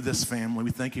thank you for this family.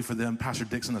 We thank you for them, Pastor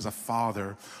Dixon as a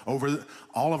father over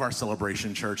all of our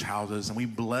Celebration Church houses. And we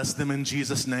bless them in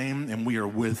Jesus' name, and we are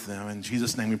with them. In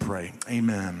Jesus' name we pray.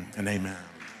 Amen and amen.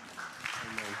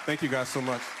 Amen. Thank you guys so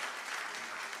much.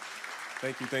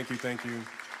 Thank you.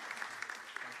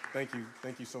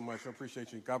 Thank you so much. I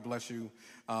appreciate you. God bless you.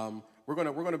 We're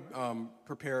gonna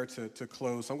prepare to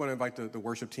close. So I'm going to invite the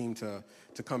worship team to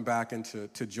come back and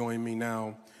to join me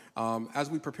now. As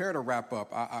we prepare to wrap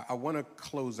up, I want to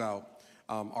close out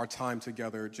our time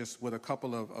together just with a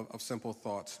couple of simple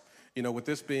thoughts. With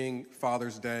this being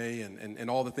Father's Day and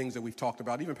all the things that we've talked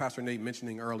about, even Pastor Nate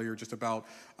mentioning earlier just about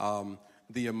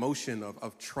the emotion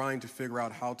of trying to figure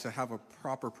out how to have a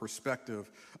proper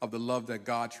perspective of the love that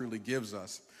God truly gives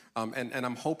us. And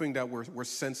I'm hoping that we're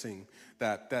sensing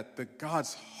that the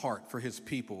God's heart for his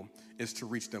people is to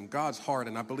reach them. God's heart,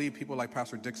 and I believe people like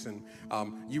Pastor Dixon,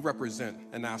 you represent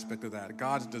an aspect of that.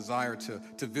 God's desire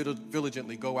to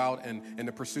diligently go out and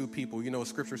to pursue people.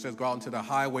 Scripture says go out into the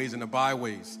highways and the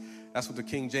byways. That's what the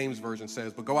King James Version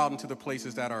says. But go out into the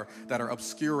places that are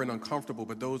obscure and uncomfortable,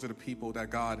 but those are the people that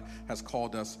God has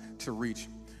called us to reach.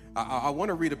 I want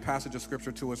to read a passage of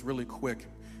Scripture to us really quick,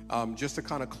 just to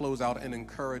kind of close out and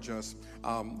encourage us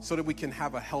so that we can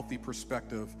have a healthy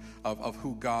perspective of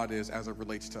who God is as it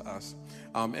relates to us.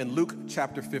 In Luke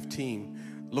chapter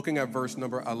 15, looking at verse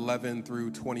number 11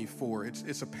 through 24,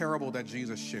 it's a parable that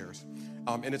Jesus shares.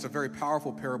 And it's a very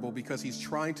powerful parable because he's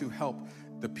trying to help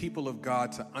the people of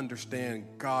God to understand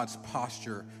God's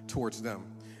posture towards them.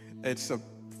 It's a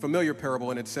familiar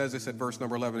parable, and it says this at verse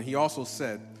number 11. He also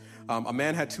said, a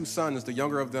man had 2 sons. The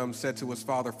younger of them said to his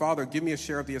father, "Father, give me a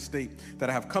share of the estate that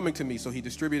I have coming to me." So he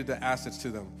distributed the assets to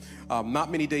them. Not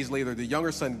many days later, the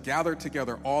younger son gathered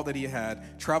together all that he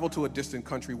had, traveled to a distant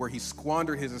country where he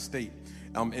squandered his estate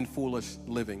in foolish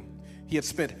living. He had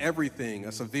spent everything.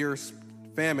 A severe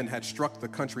famine had struck the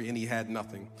country, and he had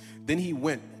nothing. Then he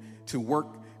went to work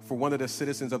for one of the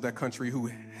citizens of that country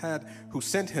who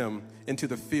sent him into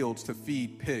the fields to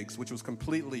feed pigs, which was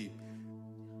completely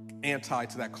anti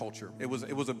to that culture. It was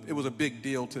a big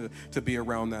deal to be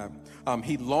around that.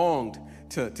 He longed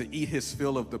to eat his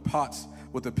fill of the pots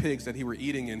with the pigs that he were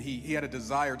eating, and he had a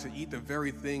desire to eat the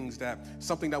very things that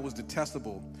something that was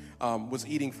detestable was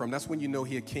eating from. That's when you know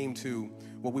he had came to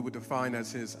what we would define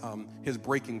as his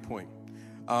breaking point.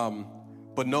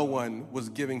 But no one was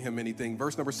giving him anything.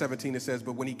 Verse number 17, it says,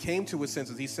 "But when he came to his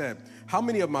senses, he said, 'How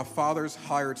many of my father's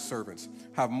hired servants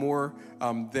have more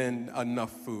than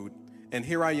enough food? And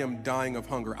here I am dying of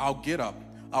hunger. I'll get up,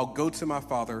 I'll go to my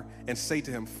father and say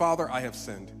to him, Father, I have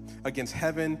sinned against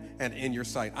heaven and in your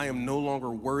sight. I am no longer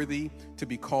worthy to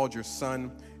be called your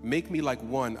son. Make me like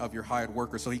one of your hired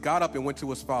workers.' So he got up and went to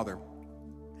his father.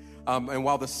 And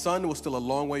while the son was still a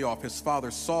long way off, his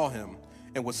father saw him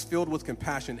and was filled with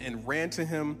compassion and ran to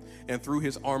him and threw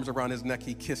his arms around his neck.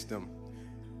 He kissed him.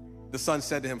 The son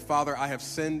said to him, 'Father, I have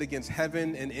sinned against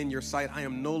heaven and in your sight. I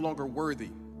am no longer worthy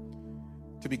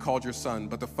to be called your son.'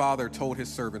 But the father told his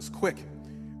servants, 'Quick,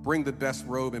 bring the best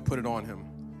robe and put it on him.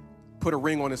 Put a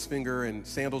ring on his finger and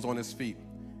sandals on his feet.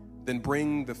 Then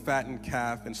bring the fattened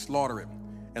calf and slaughter it,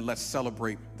 and let's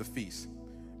celebrate the feast.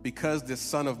 Because this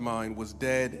son of mine was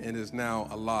dead and is now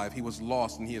alive. He was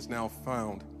lost and he is now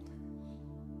found.'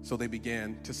 So they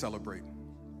began to celebrate."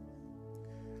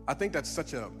 I think that's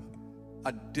such a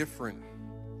different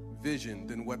vision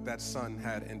than what that son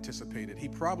had anticipated. He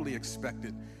probably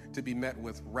expected to be met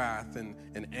with wrath and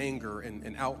anger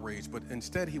and outrage, but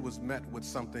instead he was met with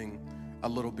something a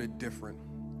little bit different.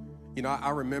 You know, I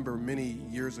remember many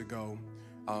years ago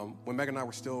when Meg and I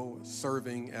were still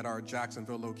serving at our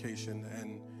Jacksonville location,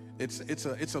 and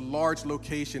it's a large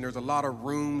location. There's a lot of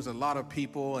rooms, a lot of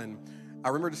people, and I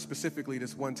remember specifically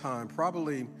this one time,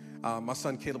 probably my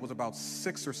son Caleb was about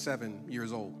 6 or 7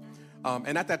 years old.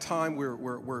 And at that time,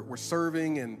 we're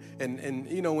serving, and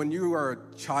you know, when you are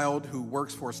a child who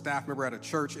works for a staff member at a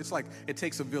church, it's like it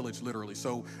takes a village, literally.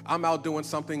 So I'm out doing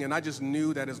something, and I just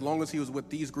knew that as long as he was with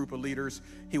these group of leaders,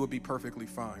 he would be perfectly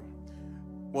fine.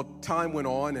 Well, time went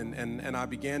on, and I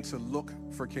began to look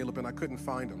for Caleb, and I couldn't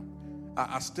find him.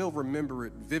 I still remember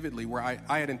it vividly, where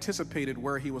I had anticipated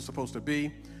where he was supposed to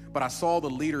be, but I saw the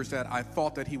leaders that I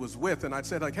thought that he was with, and I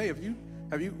said, like, "Hey, have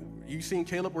you seen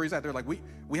Caleb where he's at?" They're like,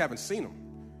 we haven't seen him.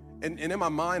 And in my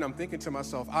mind, I'm thinking to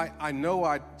myself, I know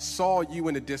I saw you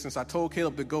in the distance. I told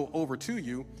Caleb to go over to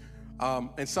you,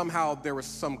 and somehow there was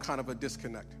some kind of a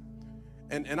disconnect.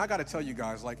 And I got to tell you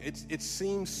guys, like, it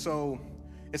seems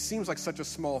like such a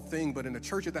small thing, but in a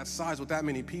church of that size with that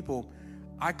many people,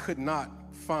 I could not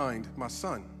find my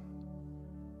son.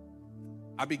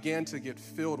 I began to get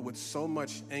filled with so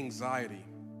much anxiety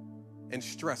and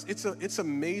stress. It's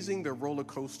amazing the roller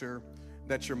coaster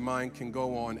that your mind can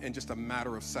go on in just a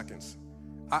matter of seconds.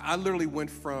 I literally went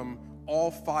from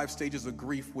all 5 stages of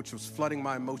grief, which was flooding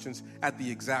my emotions at the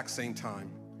exact same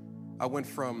time. I went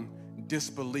from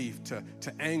disbelief to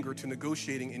anger to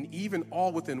negotiating, and even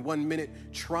all within 1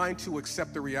 minute trying to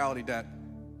accept the reality that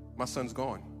my son's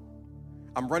gone.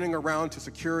 I'm running around to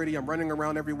security. I'm running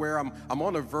around everywhere. I'm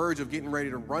on the verge of getting ready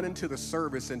to run into the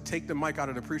service and take the mic out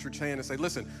of the preacher's hand and say,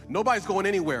 "Listen, nobody's going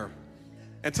anywhere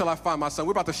until I find my son.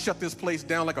 We're about to shut this place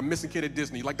down like a missing kid at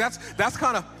Disney." Like that's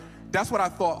what I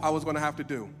thought I was going to have to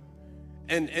do.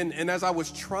 And as I was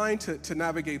trying to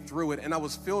navigate through it, and I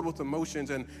was filled with emotions,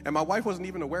 and my wife wasn't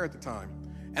even aware at the time.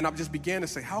 And I just began to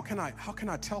say, how can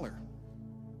I tell her?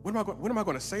 What am I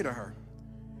going to say to her?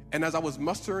 And as I was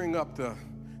mustering up the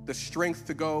strength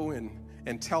to go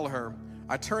and tell her,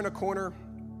 I turn a corner,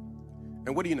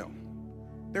 and what do you know?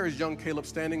 There is young Caleb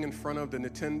standing in front of the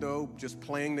Nintendo, just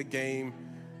playing the game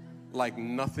like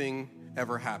nothing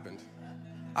ever happened.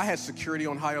 I had security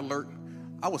on high alert.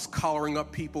 I was collaring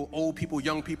up people, old people,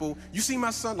 young people. You see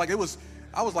my son? I was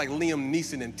like Liam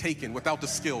Neeson in Taken without the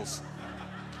skills.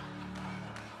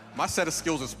 My set of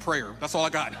skills is prayer. That's all I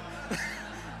got.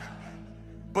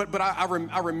 But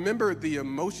I remember the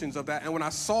emotions of that. And when I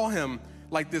saw him,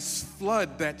 like this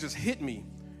flood that just hit me.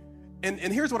 And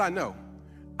here's what I know.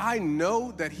 I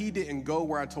know that he didn't go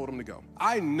where I told him to go.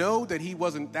 I know that he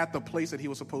wasn't at the place that he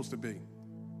was supposed to be.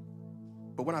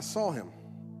 But when I saw him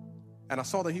and I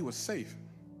saw that he was safe,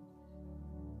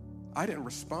 I didn't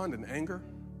respond in anger.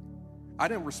 I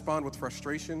didn't respond with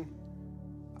frustration.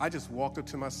 I just walked up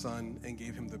to my son and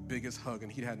gave him the biggest hug,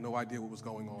 and he had no idea what was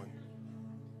going on.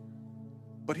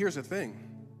 But here's the thing.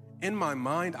 In my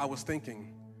mind, I was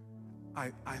thinking,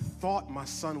 I thought my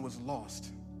son was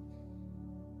lost,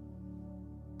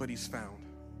 but he's found.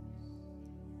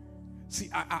 See,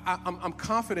 I'm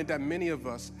confident that many of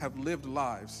us have lived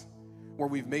lives where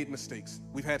we've made mistakes.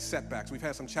 We've had setbacks. We've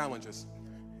had some challenges.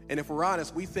 And if we're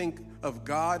honest, we think of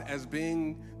God as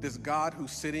being this God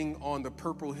who's sitting on the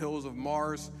purple hills of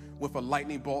Mars with a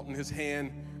lightning bolt in his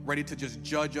hand, ready to just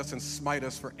judge us and smite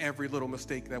us for every little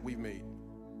mistake that we've made.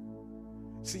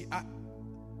 See,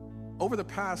 over the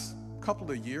past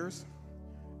couple of years,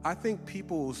 I think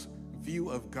people's view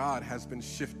of God has been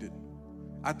shifted.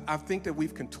 I think that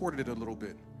we've contorted it a little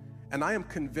bit. And I am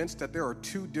convinced that there are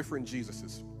two different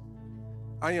Jesuses.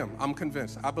 I'm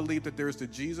convinced. I believe that there's the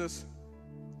Jesus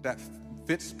that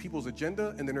fits people's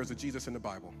agenda, and then there's a Jesus in the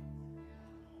Bible.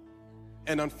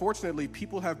 And unfortunately,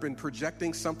 people have been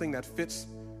projecting something that fits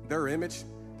their image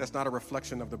that's not a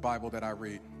reflection of the Bible that I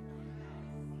read.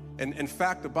 And in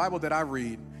fact, the Bible that I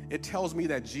read, it tells me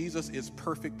that Jesus is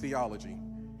perfect theology.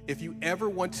 If you ever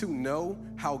want to know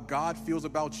how God feels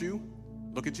about you,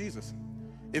 look at Jesus.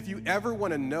 If you ever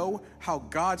want to know how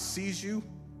God sees you,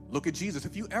 look at Jesus.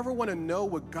 If you ever want to know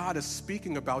what God is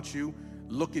speaking about you,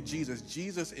 look at Jesus.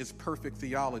 Jesus is perfect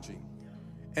theology.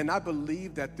 And I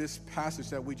believe that this passage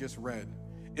that we just read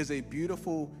is a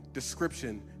beautiful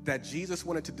description that Jesus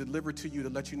wanted to deliver to you to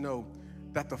let you know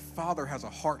that the Father has a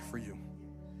heart for you.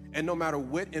 And no matter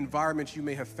what environment you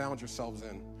may have found yourselves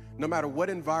in, no matter what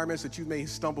environments that you may have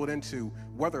stumbled into,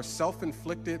 whether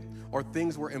self-inflicted or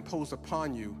things were imposed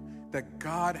upon you, that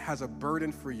God has a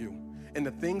burden for you. And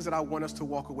the things that I want us to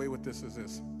walk away with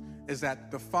is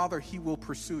that the Father, he will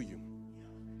pursue you.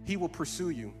 He will pursue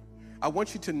you. I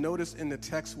want you to notice in the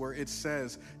text where it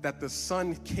says that the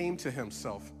son came to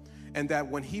himself, and that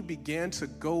when he began to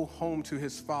go home to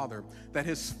his father, that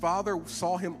his father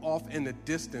saw him off in the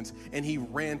distance and he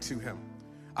ran to him.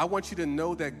 I want you to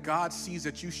know that God sees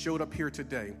that you showed up here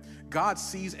today. God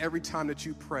sees every time that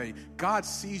you pray. God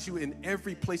sees you in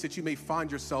every place that you may find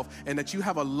yourself, and that you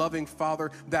have a loving Father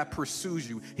that pursues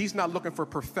you. He's not looking for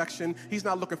perfection. He's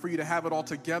not looking for you to have it all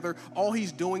together. All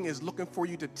he's doing is looking for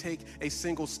you to take a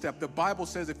single step. The Bible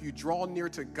says if you draw near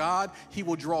to God, he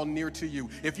will draw near to you.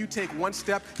 If you take one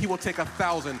step, he will take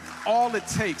 1,000. All it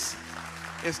takes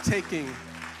is taking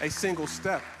a single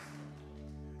step.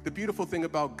 The beautiful thing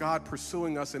about God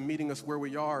pursuing us and meeting us where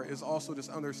we are is also this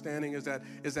understanding is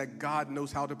that God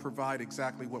knows how to provide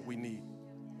exactly what we need.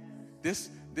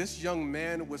 This young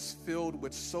man was filled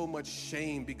with so much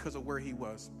shame because of where he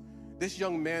was. This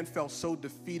young man felt so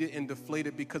defeated and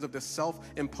deflated because of the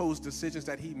self-imposed decisions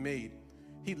that he made.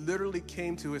 He literally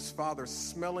came to his father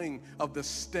smelling of the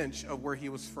stench of where he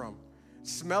was from.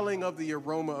 Smelling of the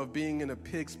aroma of being in a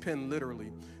pig's pen,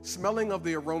 literally. Smelling of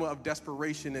the aroma of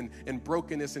desperation and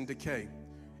brokenness and decay.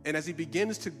 And as he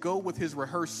begins to go with his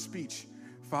rehearsed speech,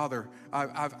 Father,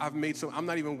 I'm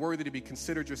not even worthy to be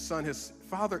considered your son. His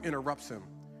father interrupts him.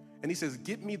 And he says,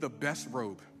 get me the best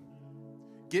robe.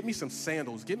 Get me some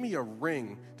sandals. Get me a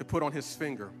ring to put on his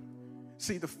finger.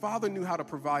 See, the father knew how to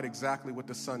provide exactly what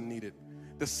the son needed.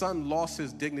 The son lost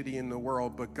his dignity in the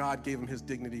world, but God gave him his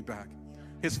dignity back.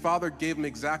 His father gave him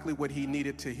exactly what he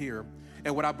needed to hear.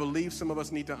 And what I believe some of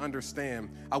us need to understand,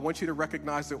 I want you to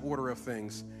recognize the order of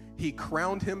things. He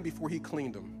crowned him before he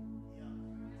cleaned him.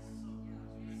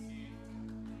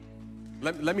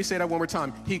 Let me say that one more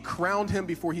time. He crowned him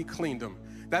before he cleaned him.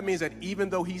 That means that even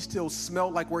though he still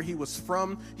smelled like where he was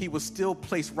from, he was still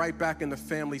placed right back in the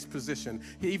family's position.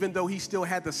 Even though he still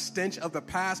had the stench of the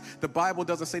past, the Bible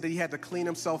doesn't say that he had to clean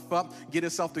himself up, get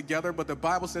himself together, but the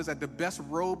Bible says that the best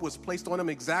robe was placed on him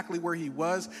exactly where he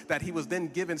was, that he was then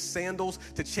given sandals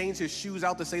to change his shoes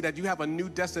out to say that you have a new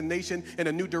destination and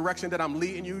a new direction that I'm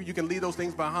leading you. You can leave those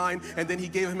things behind, and then he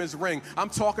gave him his ring. I'm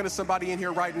talking to somebody in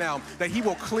here right now that he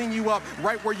will clean you up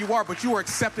right where you are, but you are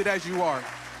accepted as you are.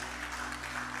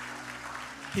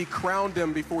 He crowned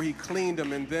him before he cleaned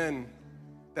him, and then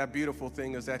that beautiful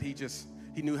thing is that he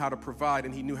knew how to provide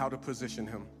and he knew how to position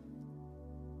him.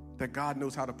 That God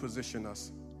knows how to position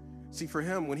us. See, for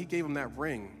him, when he gave him that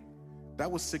ring,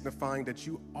 that was signifying that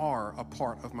you are a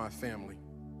part of my family.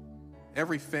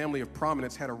 Every family of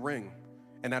prominence had a ring,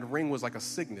 and that ring was like a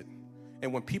signet.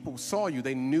 And when people saw you,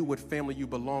 they knew what family you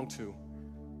belonged to.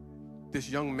 This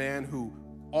young man who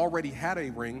already had a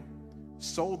ring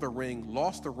sold the ring,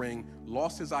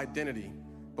 lost his identity.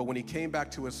 But when he came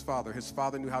back to his father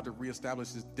knew how to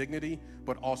reestablish his dignity,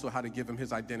 but also how to give him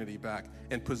his identity back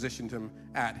and positioned him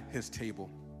at his table.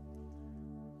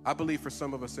 I believe for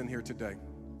some of us in here today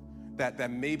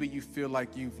that maybe you feel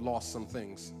like you've lost some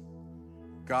things.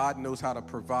 God knows how to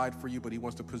provide for you, but he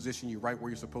wants to position you right where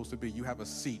you're supposed to be. You have a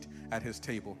seat at his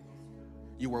table.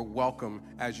 You are welcome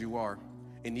as you are.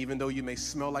 And even though you may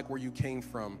smell like where you came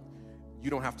from, you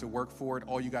don't have to work for it.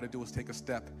 All you got to do is take a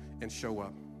step and show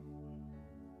up.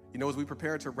 You know, as we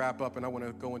prepare to wrap up, and I want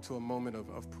to go into a moment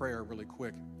of prayer really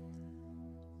quick.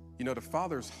 You know, the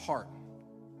Father's heart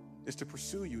is to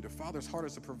pursue you. The Father's heart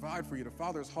is to provide for you. The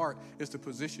Father's heart is to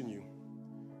position you.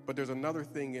 But there's another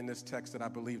thing in this text that I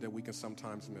believe that we can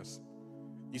sometimes miss.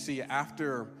 You see,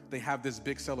 after they have this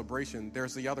big celebration,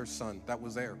 there's the other son that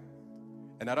was there.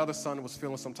 And that other son was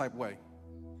feeling some type of way.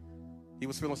 He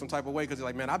was feeling some type of way because he's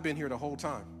like, man, I've been here the whole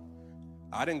time.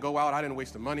 I didn't go out. I didn't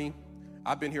waste the money.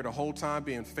 I've been here the whole time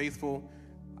being faithful.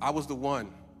 I was the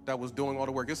one that was doing all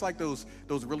the work. It's like those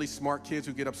really smart kids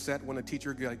who get upset when a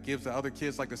teacher gives the other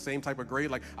kids like the same type of grade.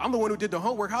 Like, I'm the one who did the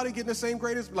homework. How are they getting the same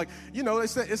grade as, like, you know,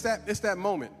 it's that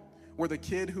moment where the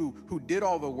kid who did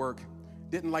all the work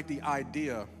didn't like the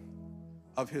idea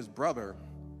of his brother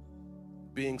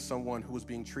being someone who was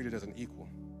being treated as an equal.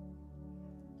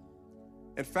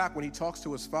 In fact, when he talks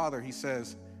to his father, he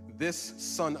says, this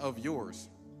son of yours,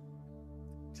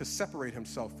 to separate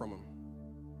himself from him.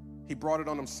 He brought it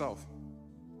on himself.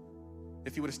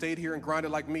 If he would have stayed here and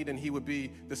grinded like me, then he would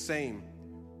be the same.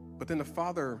 But then the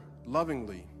father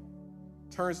lovingly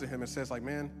turns to him and says, like,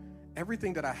 man,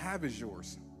 everything that I have is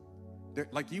yours.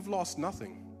 Like, you've lost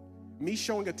nothing. Me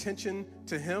showing attention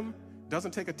to him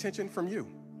doesn't take attention from you.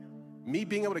 Me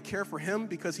being able to care for him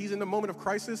because he's in the moment of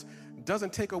crisis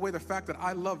doesn't take away the fact that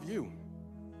I love you.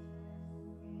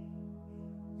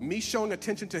 Me showing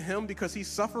attention to him because he's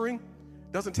suffering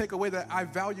doesn't take away that I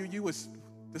value you as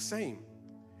the same.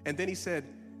 And then he said,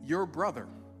 your brother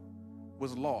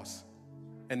was lost,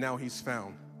 and now he's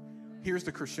found. Here's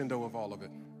the crescendo of all of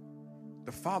it.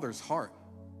 The Father's heart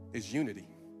is unity.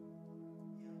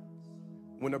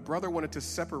 When a brother wanted to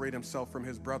separate himself from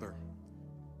his brother,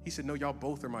 he said, no, y'all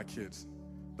both are my kids.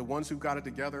 The ones who got it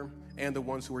together and the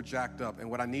ones who are jacked up. And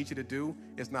what I need you to do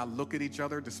is not look at each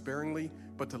other despairingly,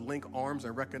 but to link arms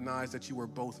and recognize that you are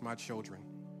both my children.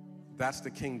 That's the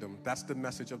kingdom. That's the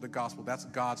message of the gospel. That's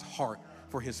God's heart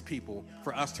for his people,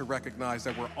 for us to recognize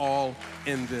that we're all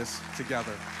in this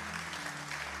together.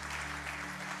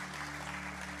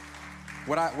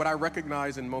 What I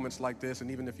recognize in moments like this,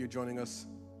 and even if you're joining us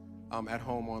at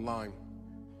home online,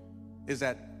 is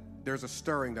that there's a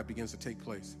stirring that begins to take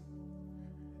place.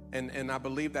 And I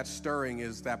believe that stirring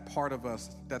is that part of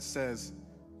us that says,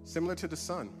 similar to the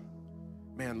son,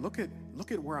 man, look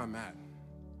at where I'm at.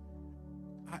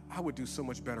 I would do so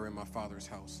much better in my Father's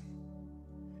house.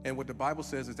 And what the Bible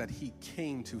says is that he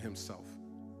came to himself.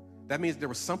 That means there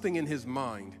was something in his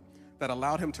mind that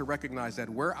allowed him to recognize that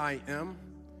where I am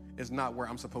is not where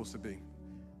I'm supposed to be.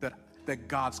 That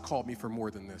God's called me for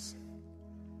more than this.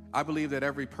 I believe that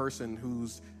every person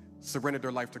who's surrendered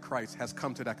their life to Christ has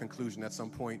come to that conclusion at some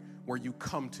point where you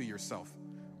come to yourself,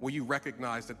 where you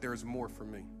recognize that there's more for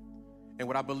me. And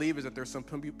what I believe is that there's some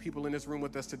people in this room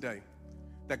with us today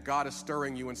that God is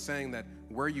stirring you and saying that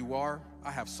where you are,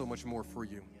 I have so much more for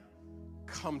you.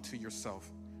 Come to yourself.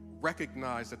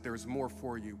 Recognize that there's more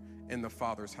for you in the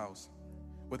Father's house.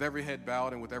 With every head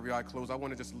bowed and with every eye closed, I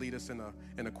want to just lead us in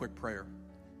a quick prayer.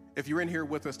 If you're in here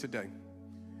with us today,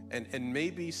 and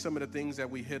maybe some of the things that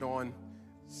we hit on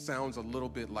sounds a little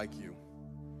bit like you.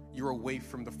 You're away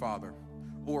from the Father.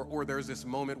 Or there's this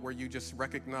moment where you just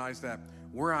recognize that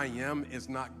where I am is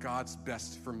not God's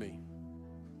best for me.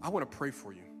 I want to pray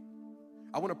for you.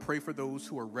 I want to pray for those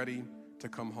who are ready to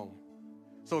come home.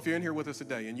 So if you're in here with us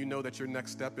today and you know that your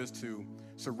next step is to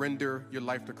surrender your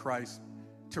life to Christ,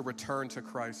 to return to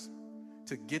Christ,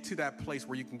 to get to that place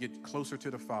where you can get closer to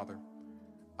the Father,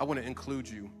 I want to include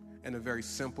you in a very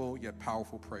simple yet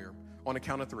powerful prayer. On the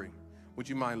count of 3, would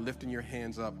you mind lifting your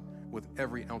hands up with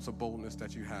every ounce of boldness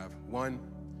that you have? 1,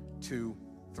 2,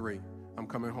 3. I'm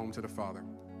coming home to the Father.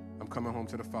 I'm coming home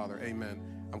to the Father. Amen.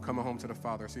 I'm coming home to the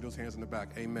Father. I see those hands in the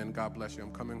back. Amen. God bless you.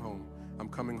 I'm coming home. I'm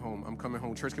coming home. I'm coming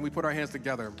home. Church, can we put our hands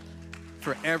together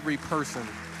for every person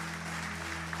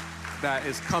that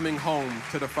is coming home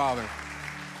to the Father?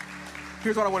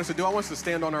 Here's what I want us to do. I want us to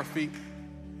stand on our feet,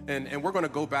 and we're going to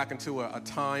go back into a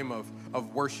time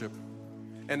of worship.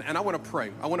 And I want to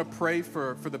pray. I want to pray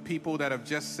for the people that have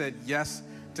just said yes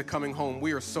to coming home.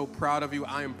 We are so proud of you.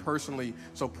 I am personally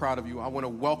so proud of you. I want to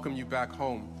welcome you back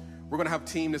home. We're going to have a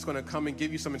team that's going to come and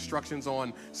give you some instructions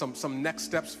on some next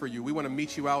steps for you. We want to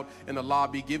meet you out in the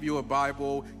lobby, give you a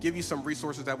Bible, give you some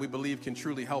resources that we believe can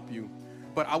truly help you.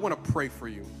 But I want to pray for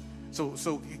you.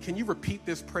 So can you repeat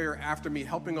this prayer after me,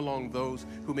 helping along those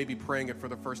who may be praying it for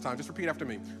the first time? Just repeat after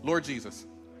me. Lord Jesus,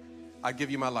 I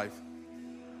give you my life.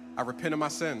 I repent of my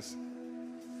sins.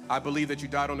 I believe that you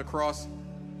died on the cross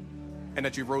and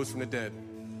that you rose from the dead.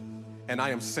 And I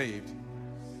am saved.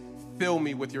 Fill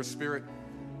me with your spirit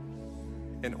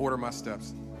and order my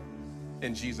steps.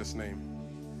 In Jesus' name.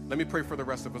 Let me pray for the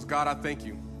rest of us. God, I thank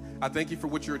you. I thank you for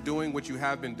what you're doing, what you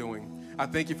have been doing. I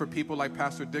thank you for people like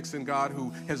Pastor Dixon, God,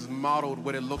 who has modeled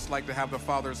what it looks like to have the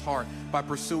Father's heart by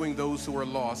pursuing those who are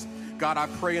lost. God, I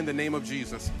pray in the name of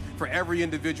Jesus for every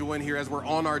individual in here as we're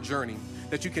on our journey,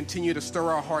 that you continue to stir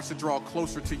our hearts to draw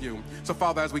closer to you. So,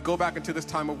 Father, as we go back into this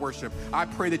time of worship, I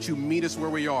pray that you meet us where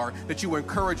we are, that you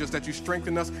encourage us, that you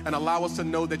strengthen us, and allow us to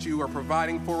know that you are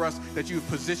providing for us, that you've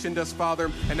positioned us,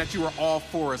 Father, and that you are all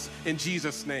for us. In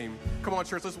Jesus' name. Come on,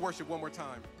 church, let's worship one more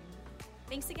time.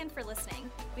 Thanks again for listening.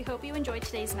 We hope you enjoyed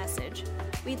today's message.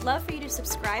 We'd love for you to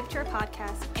subscribe to our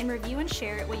podcast and review and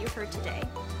share what you heard today.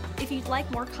 If you'd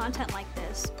like more content like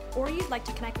this, or you'd like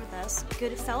to connect with us, go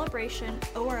to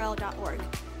celebrationorl.org.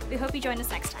 We hope you join us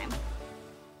next time.